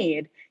you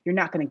need, you're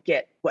not going to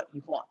get what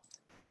you want.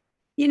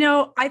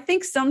 I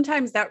think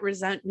sometimes that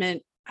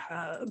resentment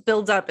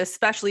builds up,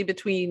 especially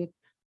between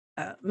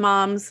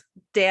moms,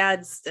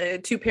 dads,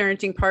 two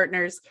parenting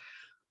partners,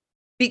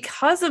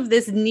 because of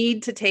this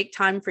need to take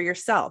time for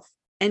yourself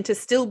and to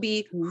still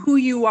be who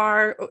you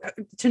are,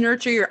 to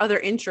nurture your other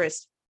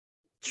interests.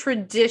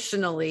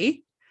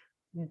 Traditionally,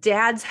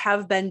 dads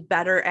have been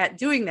better at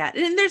doing that.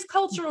 And there's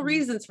cultural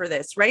reasons for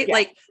this, right? Yeah.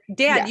 Like,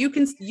 dad,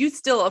 you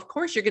still, of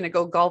course, you're going to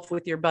go golf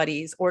with your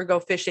buddies or go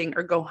fishing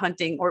or go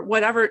hunting or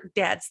whatever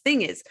dad's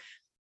thing is.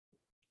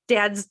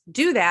 Dads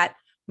do that.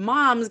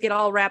 Moms get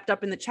all wrapped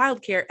up in the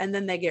childcare and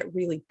then they get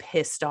really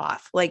pissed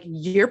off. Like,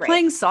 you're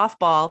playing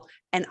softball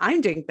and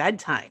I'm doing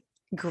bedtime.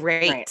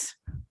 Great.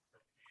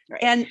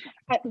 Right. And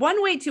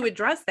one way to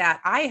address that,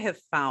 I have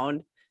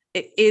found,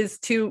 is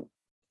to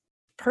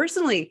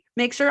personally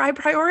make sure I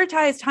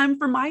prioritize time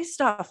for my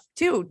stuff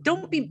too.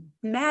 Don't be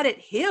mad at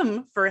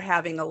him for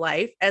having a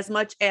life as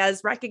much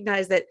as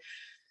recognize that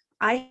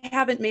I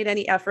haven't made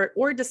any effort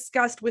or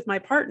discussed with my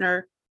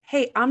partner,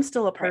 hey, I'm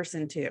still a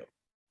person too.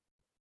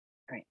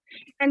 Right.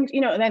 And,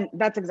 then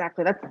that's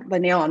the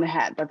nail on the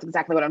head. That's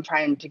exactly what I'm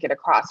trying to get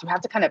across. You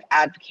have to kind of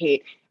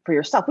advocate for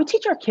yourself. We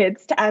teach our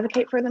kids to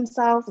advocate for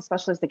themselves,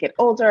 especially as they get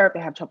older, if they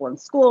have trouble in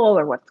school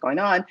or what's going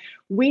on.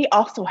 We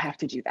also have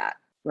to do that.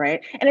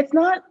 Right. And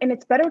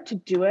it's better to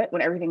do it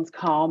when everything's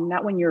calm,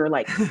 not when you're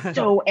like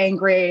so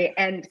angry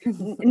and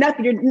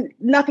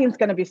nothing's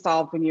going to be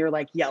solved when you're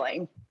like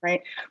yelling.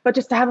 Right. But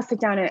just to have a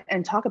sit down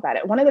and talk about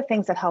it. One of the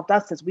things that helped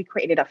us is we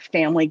created a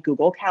family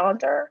Google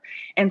Calendar.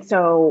 And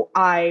so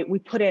we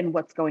put in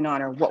what's going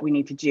on or what we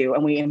need to do.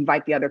 And we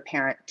invite the other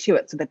parent to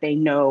it so that they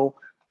know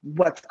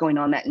what's going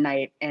on that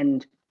night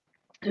and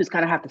who's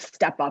kind of have to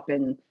step up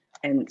and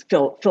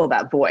fill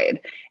that void.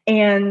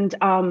 And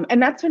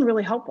that's been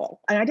really helpful.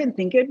 And I didn't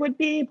think it would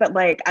be, but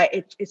like,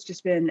 it's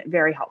just been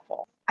very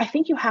helpful. I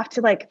think you have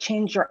to like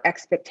change your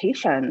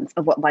expectations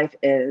of what life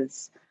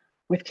is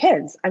with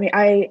kids. I mean,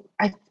 I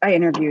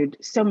interviewed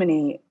so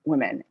many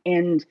women,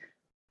 and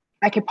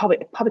I could probably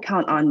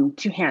count on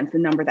two hands the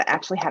number that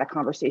actually had a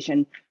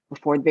conversation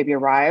before the baby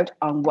arrived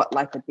on what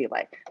life would be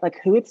like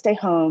who would stay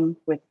home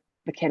with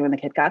the kid when the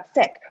kid got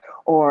sick,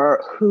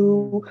 or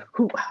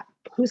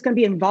who's going to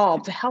be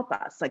involved to help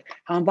us, like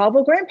how involved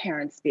will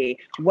grandparents be,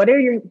 what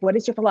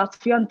is your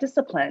philosophy on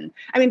discipline.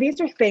 I mean,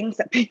 these are things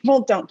that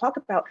people don't talk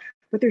about,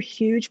 but they're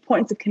huge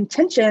points of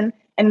contention,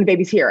 and the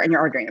baby's here and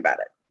you're arguing about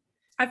it.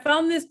 I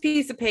found this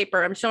piece of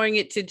paper. I'm showing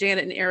it to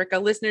Janet and Erica.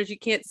 Listeners, you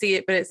can't see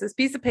it, but it's this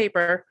piece of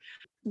paper.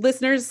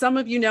 Listeners, some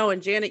of you know,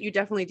 and Janet, you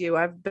definitely do.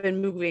 I've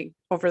been moving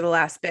over the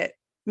last bit,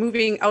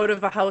 moving out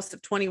of a house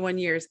of 21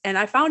 years. And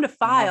I found a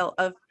file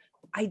of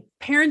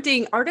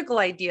parenting article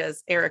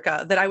ideas,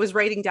 Erica, that I was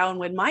writing down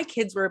when my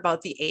kids were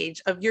about the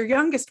age of your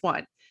youngest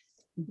one.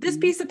 This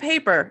piece of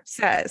paper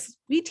says,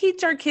 we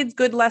teach our kids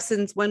good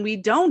lessons when we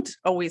don't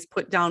always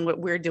put down what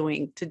we're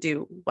doing to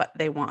do what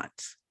they want.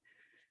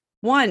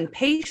 1,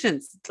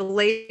 patience,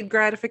 delayed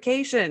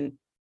gratification.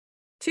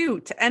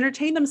 2, to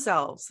entertain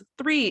themselves.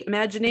 3,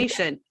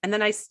 imagination. And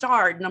then I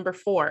starred number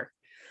 4,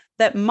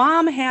 that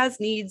mom has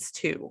needs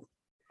too.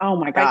 Oh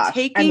my gosh. By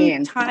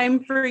taking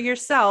time for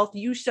yourself,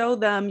 you show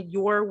them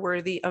you're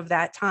worthy of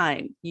that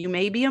time. You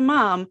may be a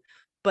mom,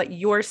 but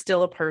you're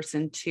still a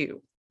person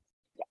too.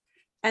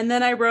 And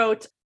then I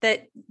wrote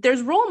that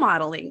there's role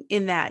modeling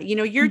in that. You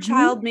know, your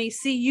child may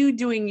see you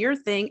doing your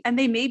thing and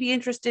they may be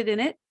interested in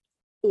it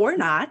or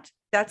not.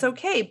 That's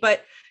okay.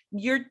 But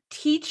you're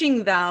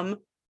teaching them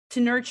to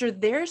nurture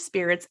their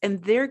spirits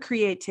and their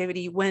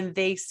creativity when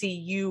they see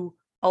you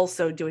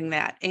also doing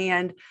that.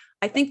 And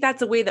I think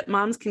that's a way that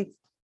moms can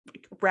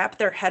wrap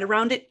their head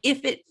around it.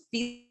 If it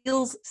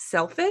feels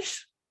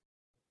selfish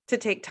to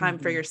take time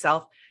for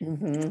yourself,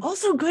 it's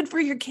also good for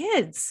your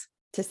kids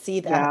to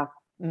see that. Yeah.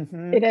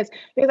 It is,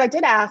 because I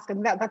did ask,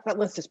 and that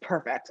list is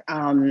perfect.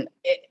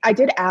 I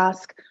did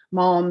ask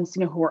moms,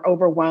 you know, who are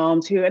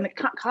overwhelmed, and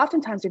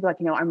oftentimes they'd be like,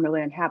 you know, I'm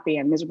really unhappy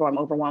and miserable. I'm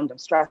overwhelmed. I'm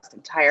stressed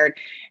and tired.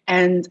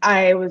 And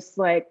I was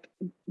like,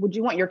 would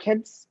you want your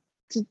kids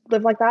to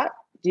live like that?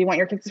 Do you want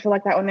your kids to feel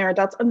like that when they're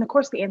adults? And of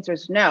course the answer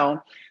is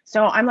no.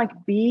 So I'm like,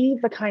 be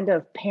the kind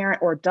of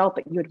parent or adult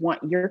that you would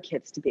want your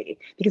kids to be,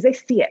 because they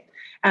see it.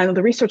 And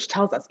the research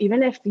tells us,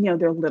 even if, you know,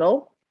 they're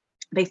little,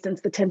 they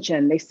sense the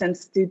tension, they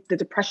sense the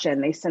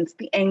depression, they sense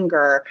the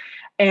anger.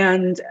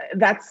 And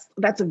that's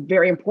a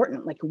very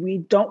important. Like, we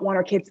don't want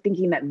our kids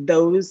thinking that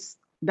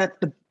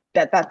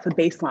that's the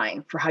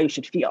baseline for how you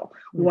should feel.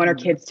 We want our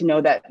kids to know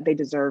that they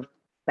deserve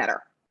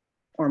better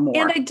or more.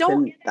 And I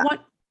don't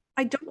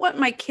want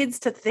my kids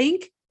to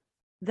think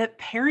that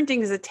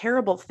parenting is a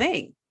terrible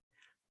thing.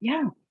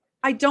 Yeah.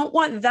 I don't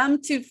want them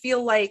to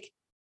feel like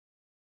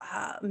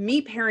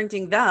me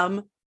parenting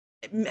them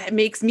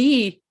makes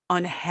me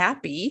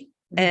unhappy.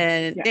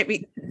 And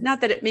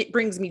not that it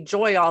brings me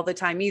joy all the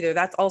time either.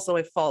 That's also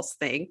a false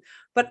thing.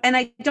 And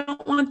I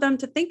don't want them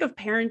to think of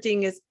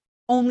parenting as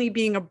only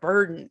being a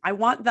burden. I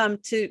want them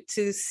to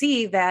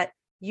see that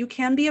you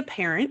can be a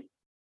parent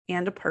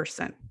and a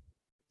person.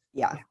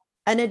 Yeah.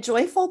 And a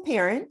joyful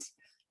parent,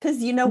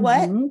 because you know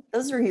what?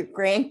 Those are your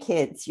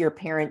grandkids. Your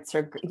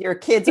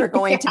kids are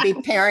going to be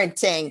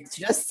parenting.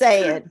 Just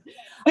saying.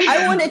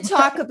 I want to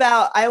talk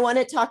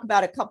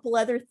about a couple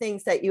other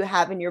things that you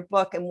have in your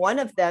book. And one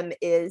of them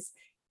is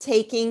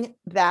taking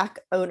back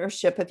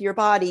ownership of your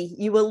body.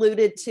 You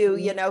alluded to,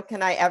 you know,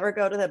 can I ever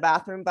go to the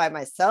bathroom by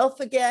myself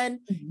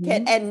again?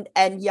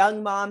 And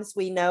young moms,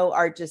 we know,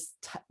 are just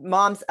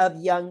moms of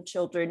young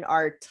children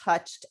are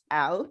touched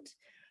out.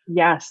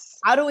 Yes.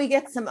 How do we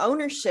get some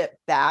ownership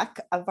back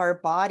of our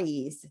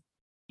bodies?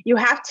 You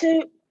have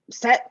to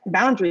set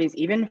boundaries,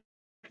 even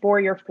for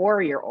your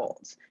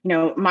 4-year-olds. You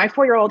know, my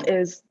 4-year-old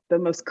is the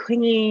most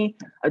clingy,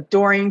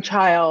 adoring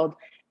child.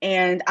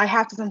 And I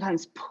have to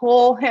sometimes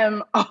pull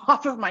him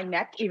off of my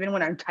neck, even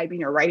when I'm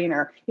typing or writing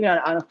or, you know,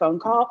 on a phone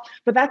call.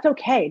 But that's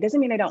okay. It doesn't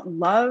mean I don't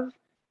love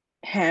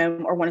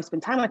him or want to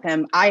spend time with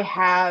him. I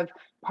have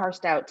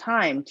parsed out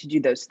time to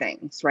do those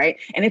things, right?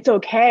 And it's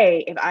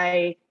okay if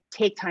I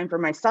take time for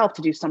myself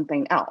to do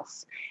something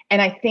else. And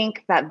I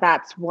think that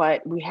that's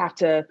what we have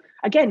to,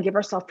 again, give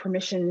ourselves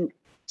permission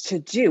to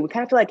do. We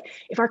kind of feel like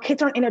if our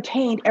kids aren't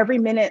entertained every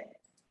minute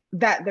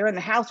that they're in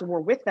the house or we're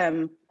with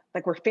them,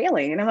 like we're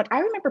failing. And I'm like, I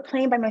remember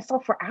playing by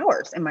myself for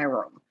hours in my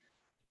room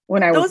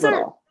when I was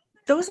little.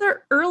 Those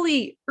are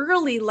early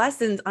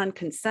lessons on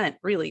consent,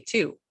 really,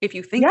 too, if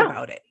you think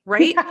about it,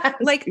 right?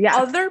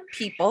 Other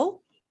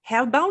people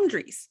have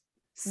boundaries.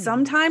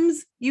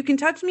 Sometimes you can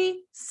touch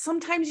me,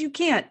 sometimes you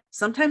can't.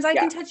 Sometimes I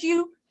can touch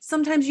you,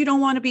 sometimes you don't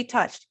want to be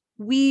touched.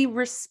 We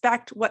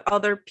respect what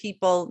other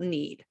people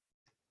need.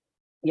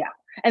 Yeah.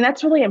 And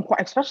that's really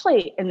important,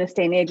 especially in this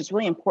day and age. It's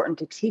really important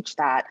to teach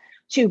that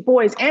to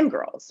boys and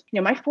girls. You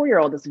know, my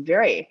 4-year-old is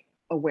very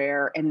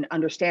aware and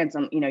understands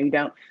them. You know, you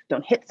don't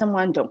hit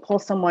someone, don't pull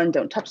someone,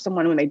 don't touch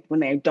someone when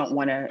they don't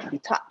want to be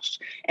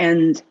touched.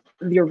 And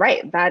you're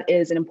right. That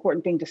is an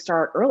important thing to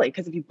start early,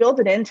 because if you build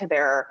it into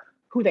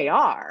who they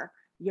are,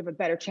 you have a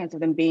better chance of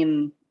them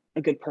being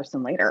a good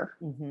person later.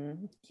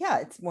 Mm-hmm. Yeah,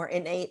 it's more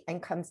innate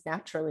and comes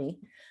naturally.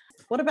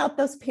 What about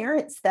those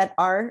parents that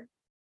are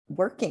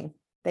working?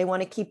 They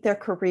want to keep their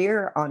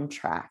career on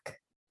track.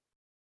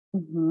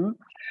 Mm-hmm.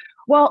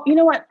 Well, you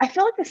know what? I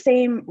feel like the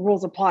same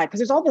rules apply because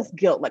there's all this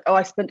guilt, like, oh,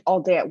 I spent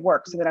all day at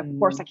work, so that of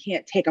course I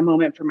can't take a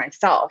moment for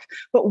myself.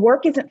 But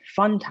work isn't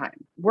fun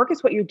time. Work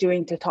is what you're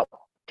doing to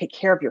take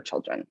care of your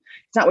children.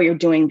 It's not what you're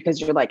doing because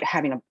you're like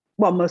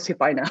most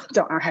people I know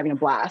aren't having a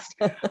blast.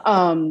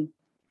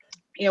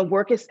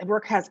 Work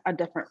has a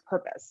different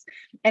purpose.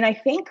 And I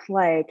think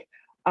like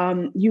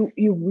you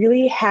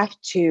really have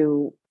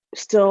to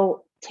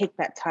still take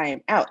that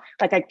time out.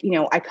 Like I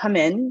come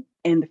in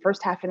the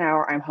first half an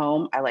hour, I'm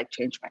home, I like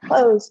change my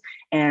clothes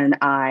and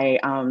I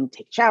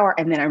take a shower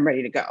and then I'm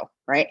ready to go.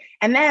 Right.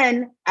 And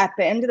then at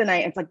the end of the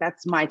night, it's like,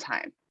 that's my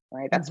time.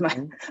 Right. That's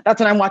when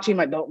I'm watching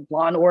my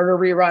Law and Order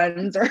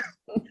reruns or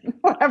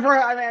whatever.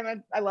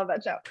 I love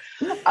that show.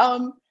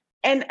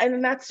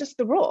 And that's just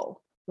the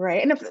rule.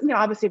 Right. And if,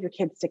 obviously if your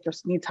kid's sick or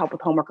needs help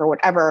with homework or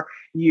whatever,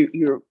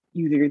 you're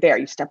there,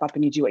 you step up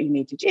and you do what you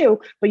need to do,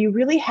 but you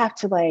really have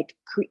to like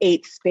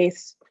create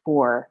space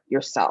for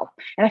yourself.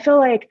 And I feel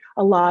like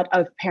a lot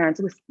of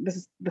parents, this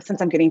is the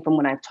sense I'm getting from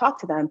when I've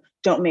talked to them,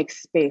 don't make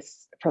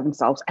space for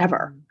themselves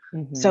ever.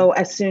 Mm-hmm. So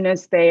as soon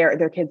as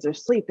their kids are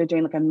asleep, they're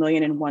doing like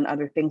 1,000,001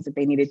 other things that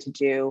they needed to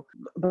do,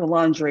 the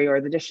laundry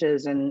or the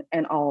dishes and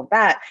all of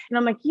that. And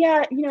I'm like,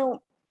 yeah,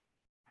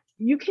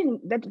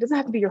 that doesn't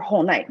have to be your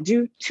whole night.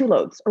 Do 2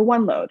 loads or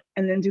 1 load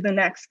and then do the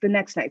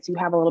next night. So you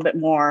have a little bit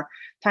more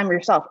time for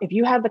yourself. If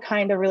you have the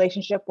kind of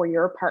relationship where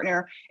your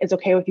partner is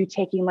okay with you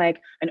taking like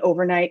an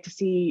overnight to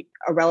see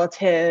a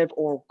relative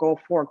or go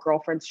for a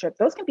girlfriend's trip,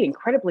 those can be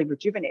incredibly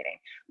rejuvenating.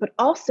 But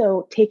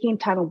also taking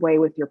time away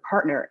with your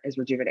partner is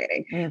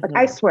rejuvenating. Mm-hmm. Like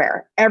I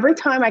swear, every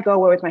time I go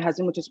away with my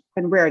husband, which has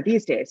been rare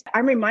these days,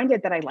 I'm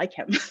reminded that I like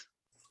him.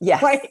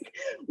 Yes. Like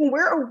when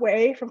we're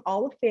away from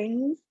all the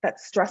things that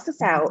stress us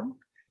out,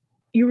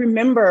 you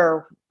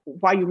remember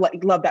why you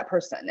love that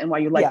person and why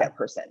you like that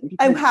person.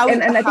 And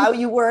how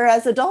you were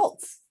as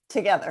adults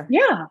together.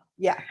 Yeah.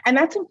 Yeah. And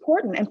that's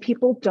important. And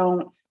people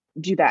don't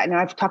do that. And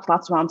I've talked to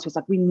lots of moms who's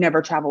like, we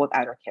never travel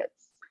without our kids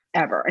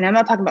ever. And I'm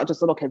not talking about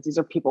just little kids. These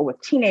are people with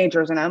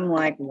teenagers. And I'm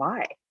like,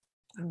 why?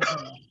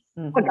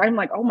 Mm-hmm. Like, I'm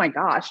like, oh my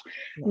gosh,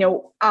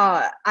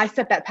 I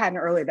set that pattern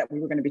early that we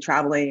were going to be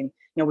traveling.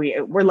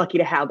 We're lucky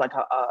to have like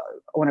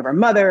one of our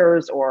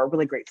mothers or a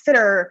really great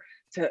sitter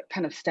to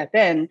kind of step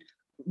in.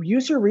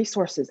 Use your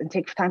resources and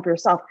take time for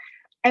yourself.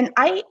 And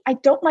I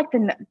don't like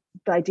the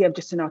idea of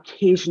just an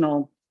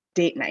occasional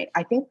date night.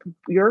 I think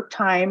your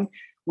time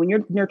when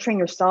you're nurturing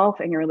yourself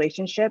and your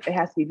relationship, it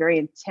has to be very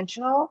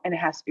intentional and it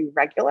has to be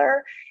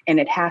regular and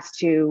it has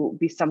to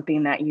be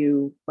something that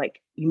you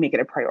make it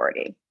a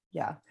priority.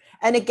 Yeah.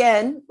 And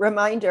again,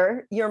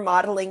 reminder, you're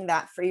modeling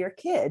that for your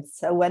kids.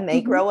 So when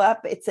they grow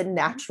up, it's a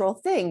natural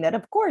thing that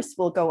of course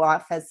will go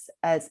off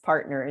as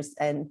partners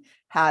and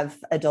have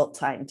adult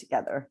time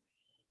together.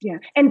 Yeah.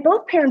 And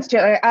both parents do.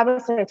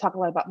 Obviously, I talk a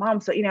lot about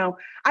moms. So,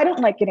 I don't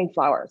like getting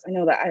flowers. I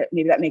know that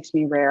maybe that makes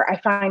me rare. I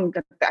find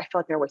that I feel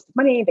like they're a waste of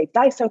money. They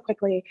die so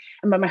quickly.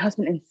 But my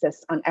husband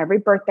insists on every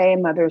birthday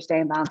and Mother's Day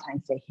and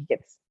Valentine's Day, he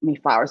gets me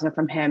flowers. And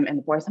from him and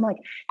the boys, I'm like,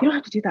 you don't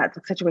have to do that. It's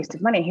like such a waste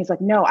of money. He's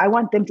like, no, I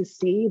want them to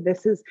see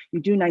you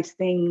do nice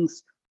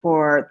things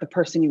for the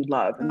person you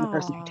love and the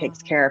person who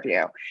takes care of you.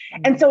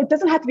 Mm-hmm. And so it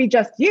doesn't have to be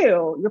just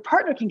you. Your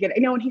partner can get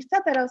it. When he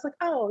said that, I was like,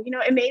 oh,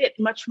 it made it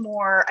much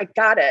more, I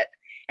got it.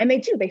 And they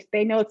do.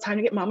 They know it's time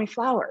to get mommy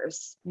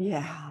flowers.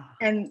 Yeah.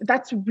 And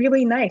that's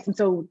really nice. And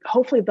so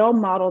hopefully they'll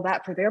model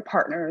that for their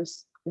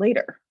partners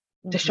later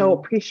to show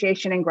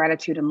appreciation and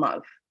gratitude and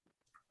love.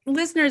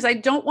 Listeners, I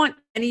don't want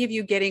any of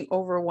you getting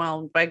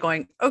overwhelmed by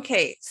going,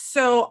 okay,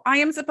 so I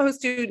am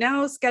supposed to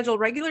now schedule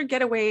regular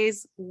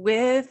getaways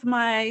with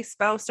my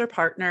spouse or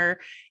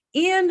partner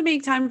and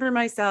make time for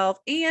myself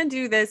and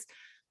do this.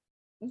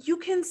 You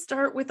can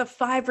start with a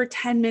 5 or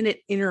 10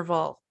 minute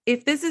interval.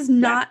 If this is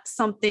not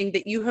something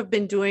that you have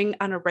been doing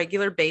on a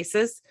regular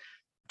basis,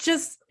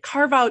 just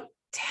carve out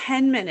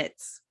 10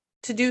 minutes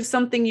to do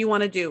something you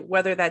want to do,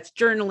 whether that's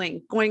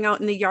journaling, going out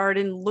in the yard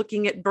and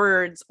looking at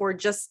birds, or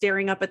just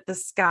staring up at the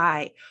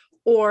sky,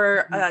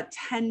 or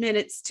 10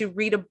 minutes to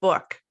read a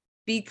book,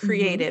 be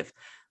creative.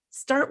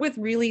 Start with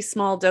really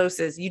small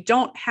doses. You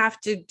don't have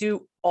to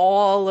do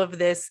all of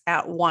this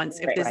at once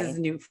if this is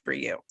new for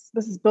you.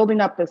 This is building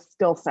up this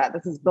skill set.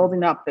 This is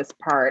building up this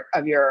part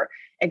of your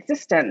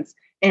existence.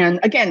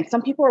 And again,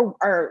 some people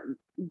are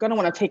going to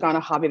want to take on a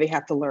hobby they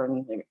have to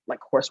learn, like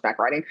horseback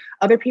riding.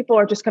 Other people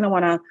are just going to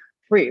want to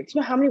breathe. You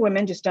know how many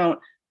women just don't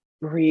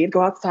breathe,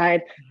 go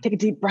outside, take a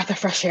deep breath of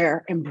fresh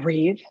air and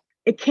breathe?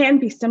 It can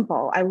be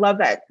simple. I love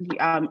that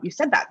you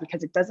said that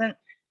because it doesn't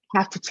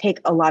have to take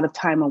a lot of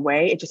time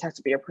away. It just has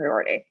to be a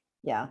priority.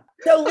 Yeah.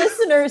 So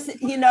listeners,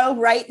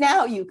 right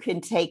now you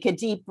can take a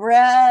deep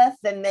breath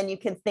and then you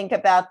can think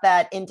about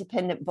that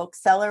independent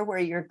bookseller where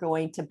you're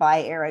going to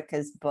buy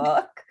Erica's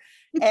book.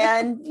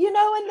 And, and then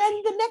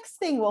the next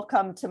thing will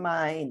come to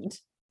mind.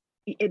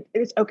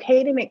 it's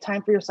okay to make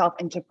time for yourself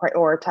and to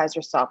prioritize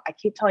yourself. I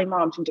keep telling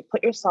moms to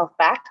put yourself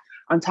back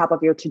on top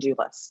of your to-do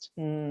list.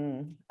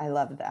 I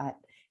love that.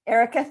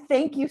 Erica,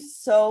 thank you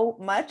so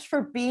much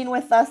for being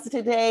with us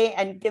today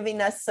and giving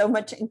us so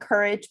much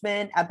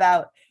encouragement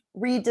about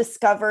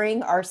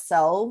rediscovering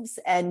ourselves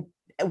and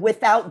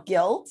without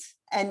guilt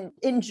and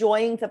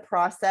enjoying the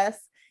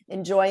process,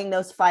 enjoying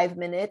those 5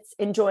 minutes,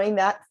 enjoying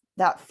that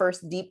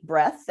first deep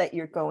breath that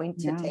you're going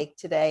to take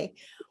today.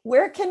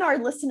 Where can our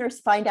listeners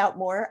find out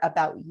more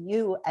about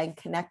you and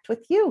connect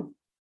with you?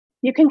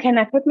 You can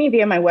connect with me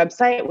via my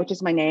website, which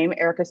is my name,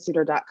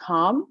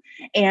 ericasuter.com.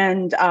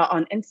 And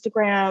on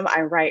Instagram,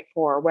 I write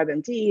for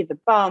WebMD, The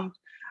Bump,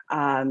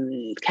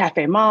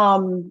 Cafe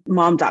Mom,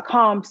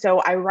 mom.com. So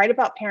I write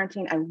about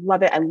parenting. I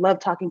love it. I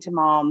love talking to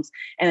moms,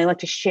 and I like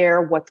to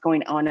share what's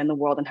going on in the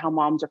world and how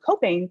moms are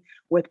coping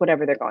with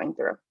whatever they're going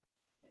through.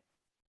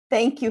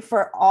 Thank you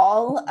for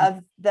all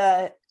of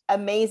the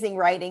amazing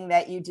writing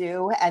that you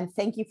do. And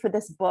thank you for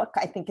this book.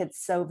 I think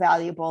it's so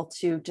valuable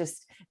to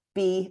just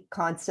be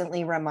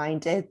constantly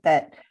reminded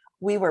that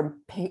we were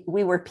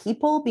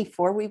people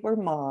before we were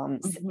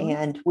moms,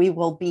 and we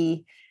will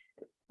be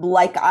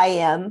like I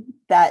am,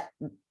 that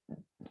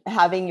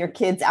having your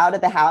kids out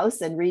of the house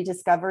and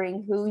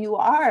rediscovering who you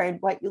are and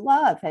what you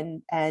love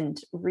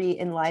and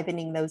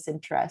re-enlivening those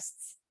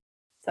interests.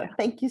 So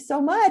thank you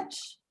so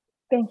much.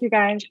 Thank you,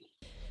 guys.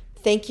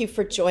 Thank you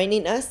for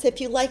joining us.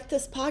 If you like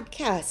this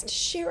podcast,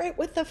 share it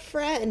with a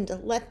friend.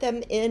 Let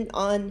them in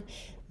on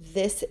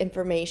this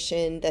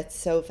information that's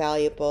so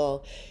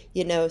valuable.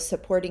 You know,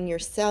 supporting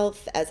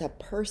yourself as a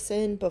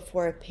person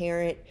before a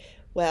parent,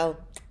 well,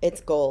 it's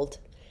gold.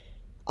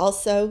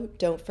 Also,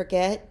 don't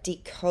forget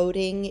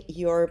Decoding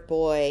Your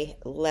Boy.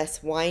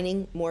 Less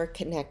whining, more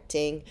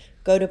connecting.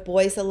 Go to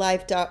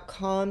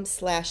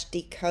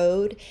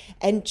boysalive.com/decode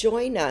and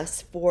join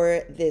us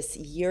for this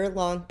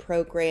year-long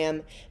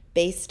program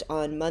based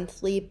on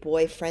monthly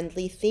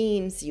boy-friendly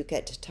themes. You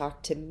get to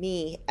talk to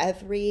me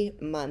every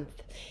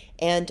month.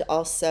 And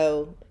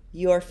also,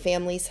 your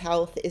family's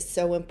health is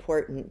so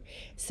important.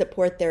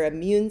 Support their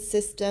immune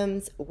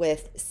systems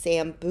with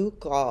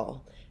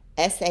Sambucol,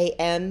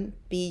 SAMBUCOL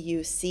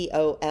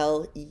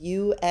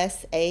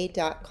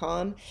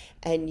USA.com,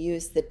 and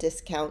use the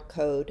discount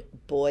code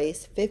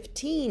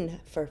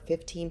BOYS15 for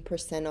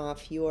 15%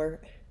 off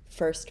your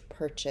first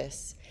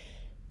purchase.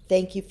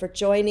 Thank you for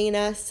joining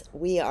us.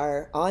 We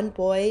are On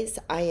Boys.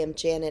 I am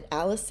Janet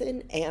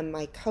Allison, and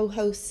my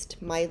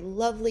co-host, my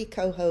lovely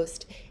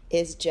co-host,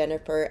 is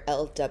Jennifer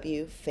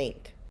L.W.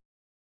 Fink.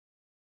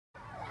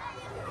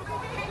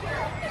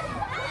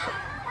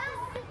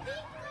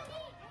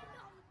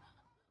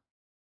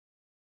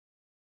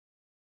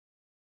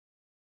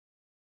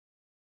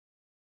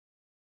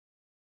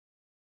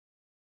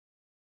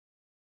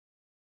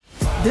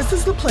 This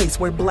is the place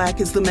where Black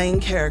is the main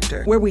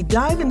character, where we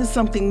dive into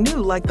something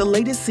new like the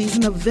latest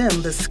season of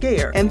Them, The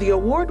Scare, and the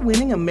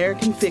award-winning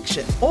American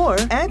Fiction. Or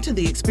add to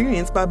the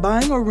experience by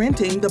buying or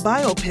renting the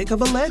biopic of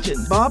a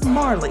legend, Bob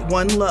Marley,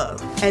 One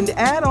Love. And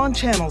add on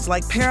channels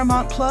like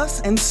Paramount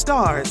Plus and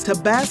Stars to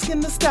bask in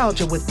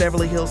nostalgia with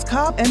Beverly Hills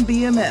Cop and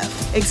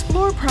BMF.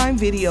 Explore Prime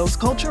Video's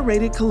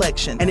culture-rated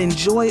collection and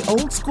enjoy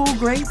old school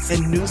greats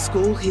and new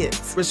school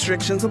hits.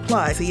 Restrictions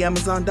apply. See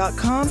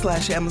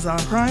Amazon.com/Amazon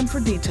Prime for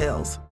details.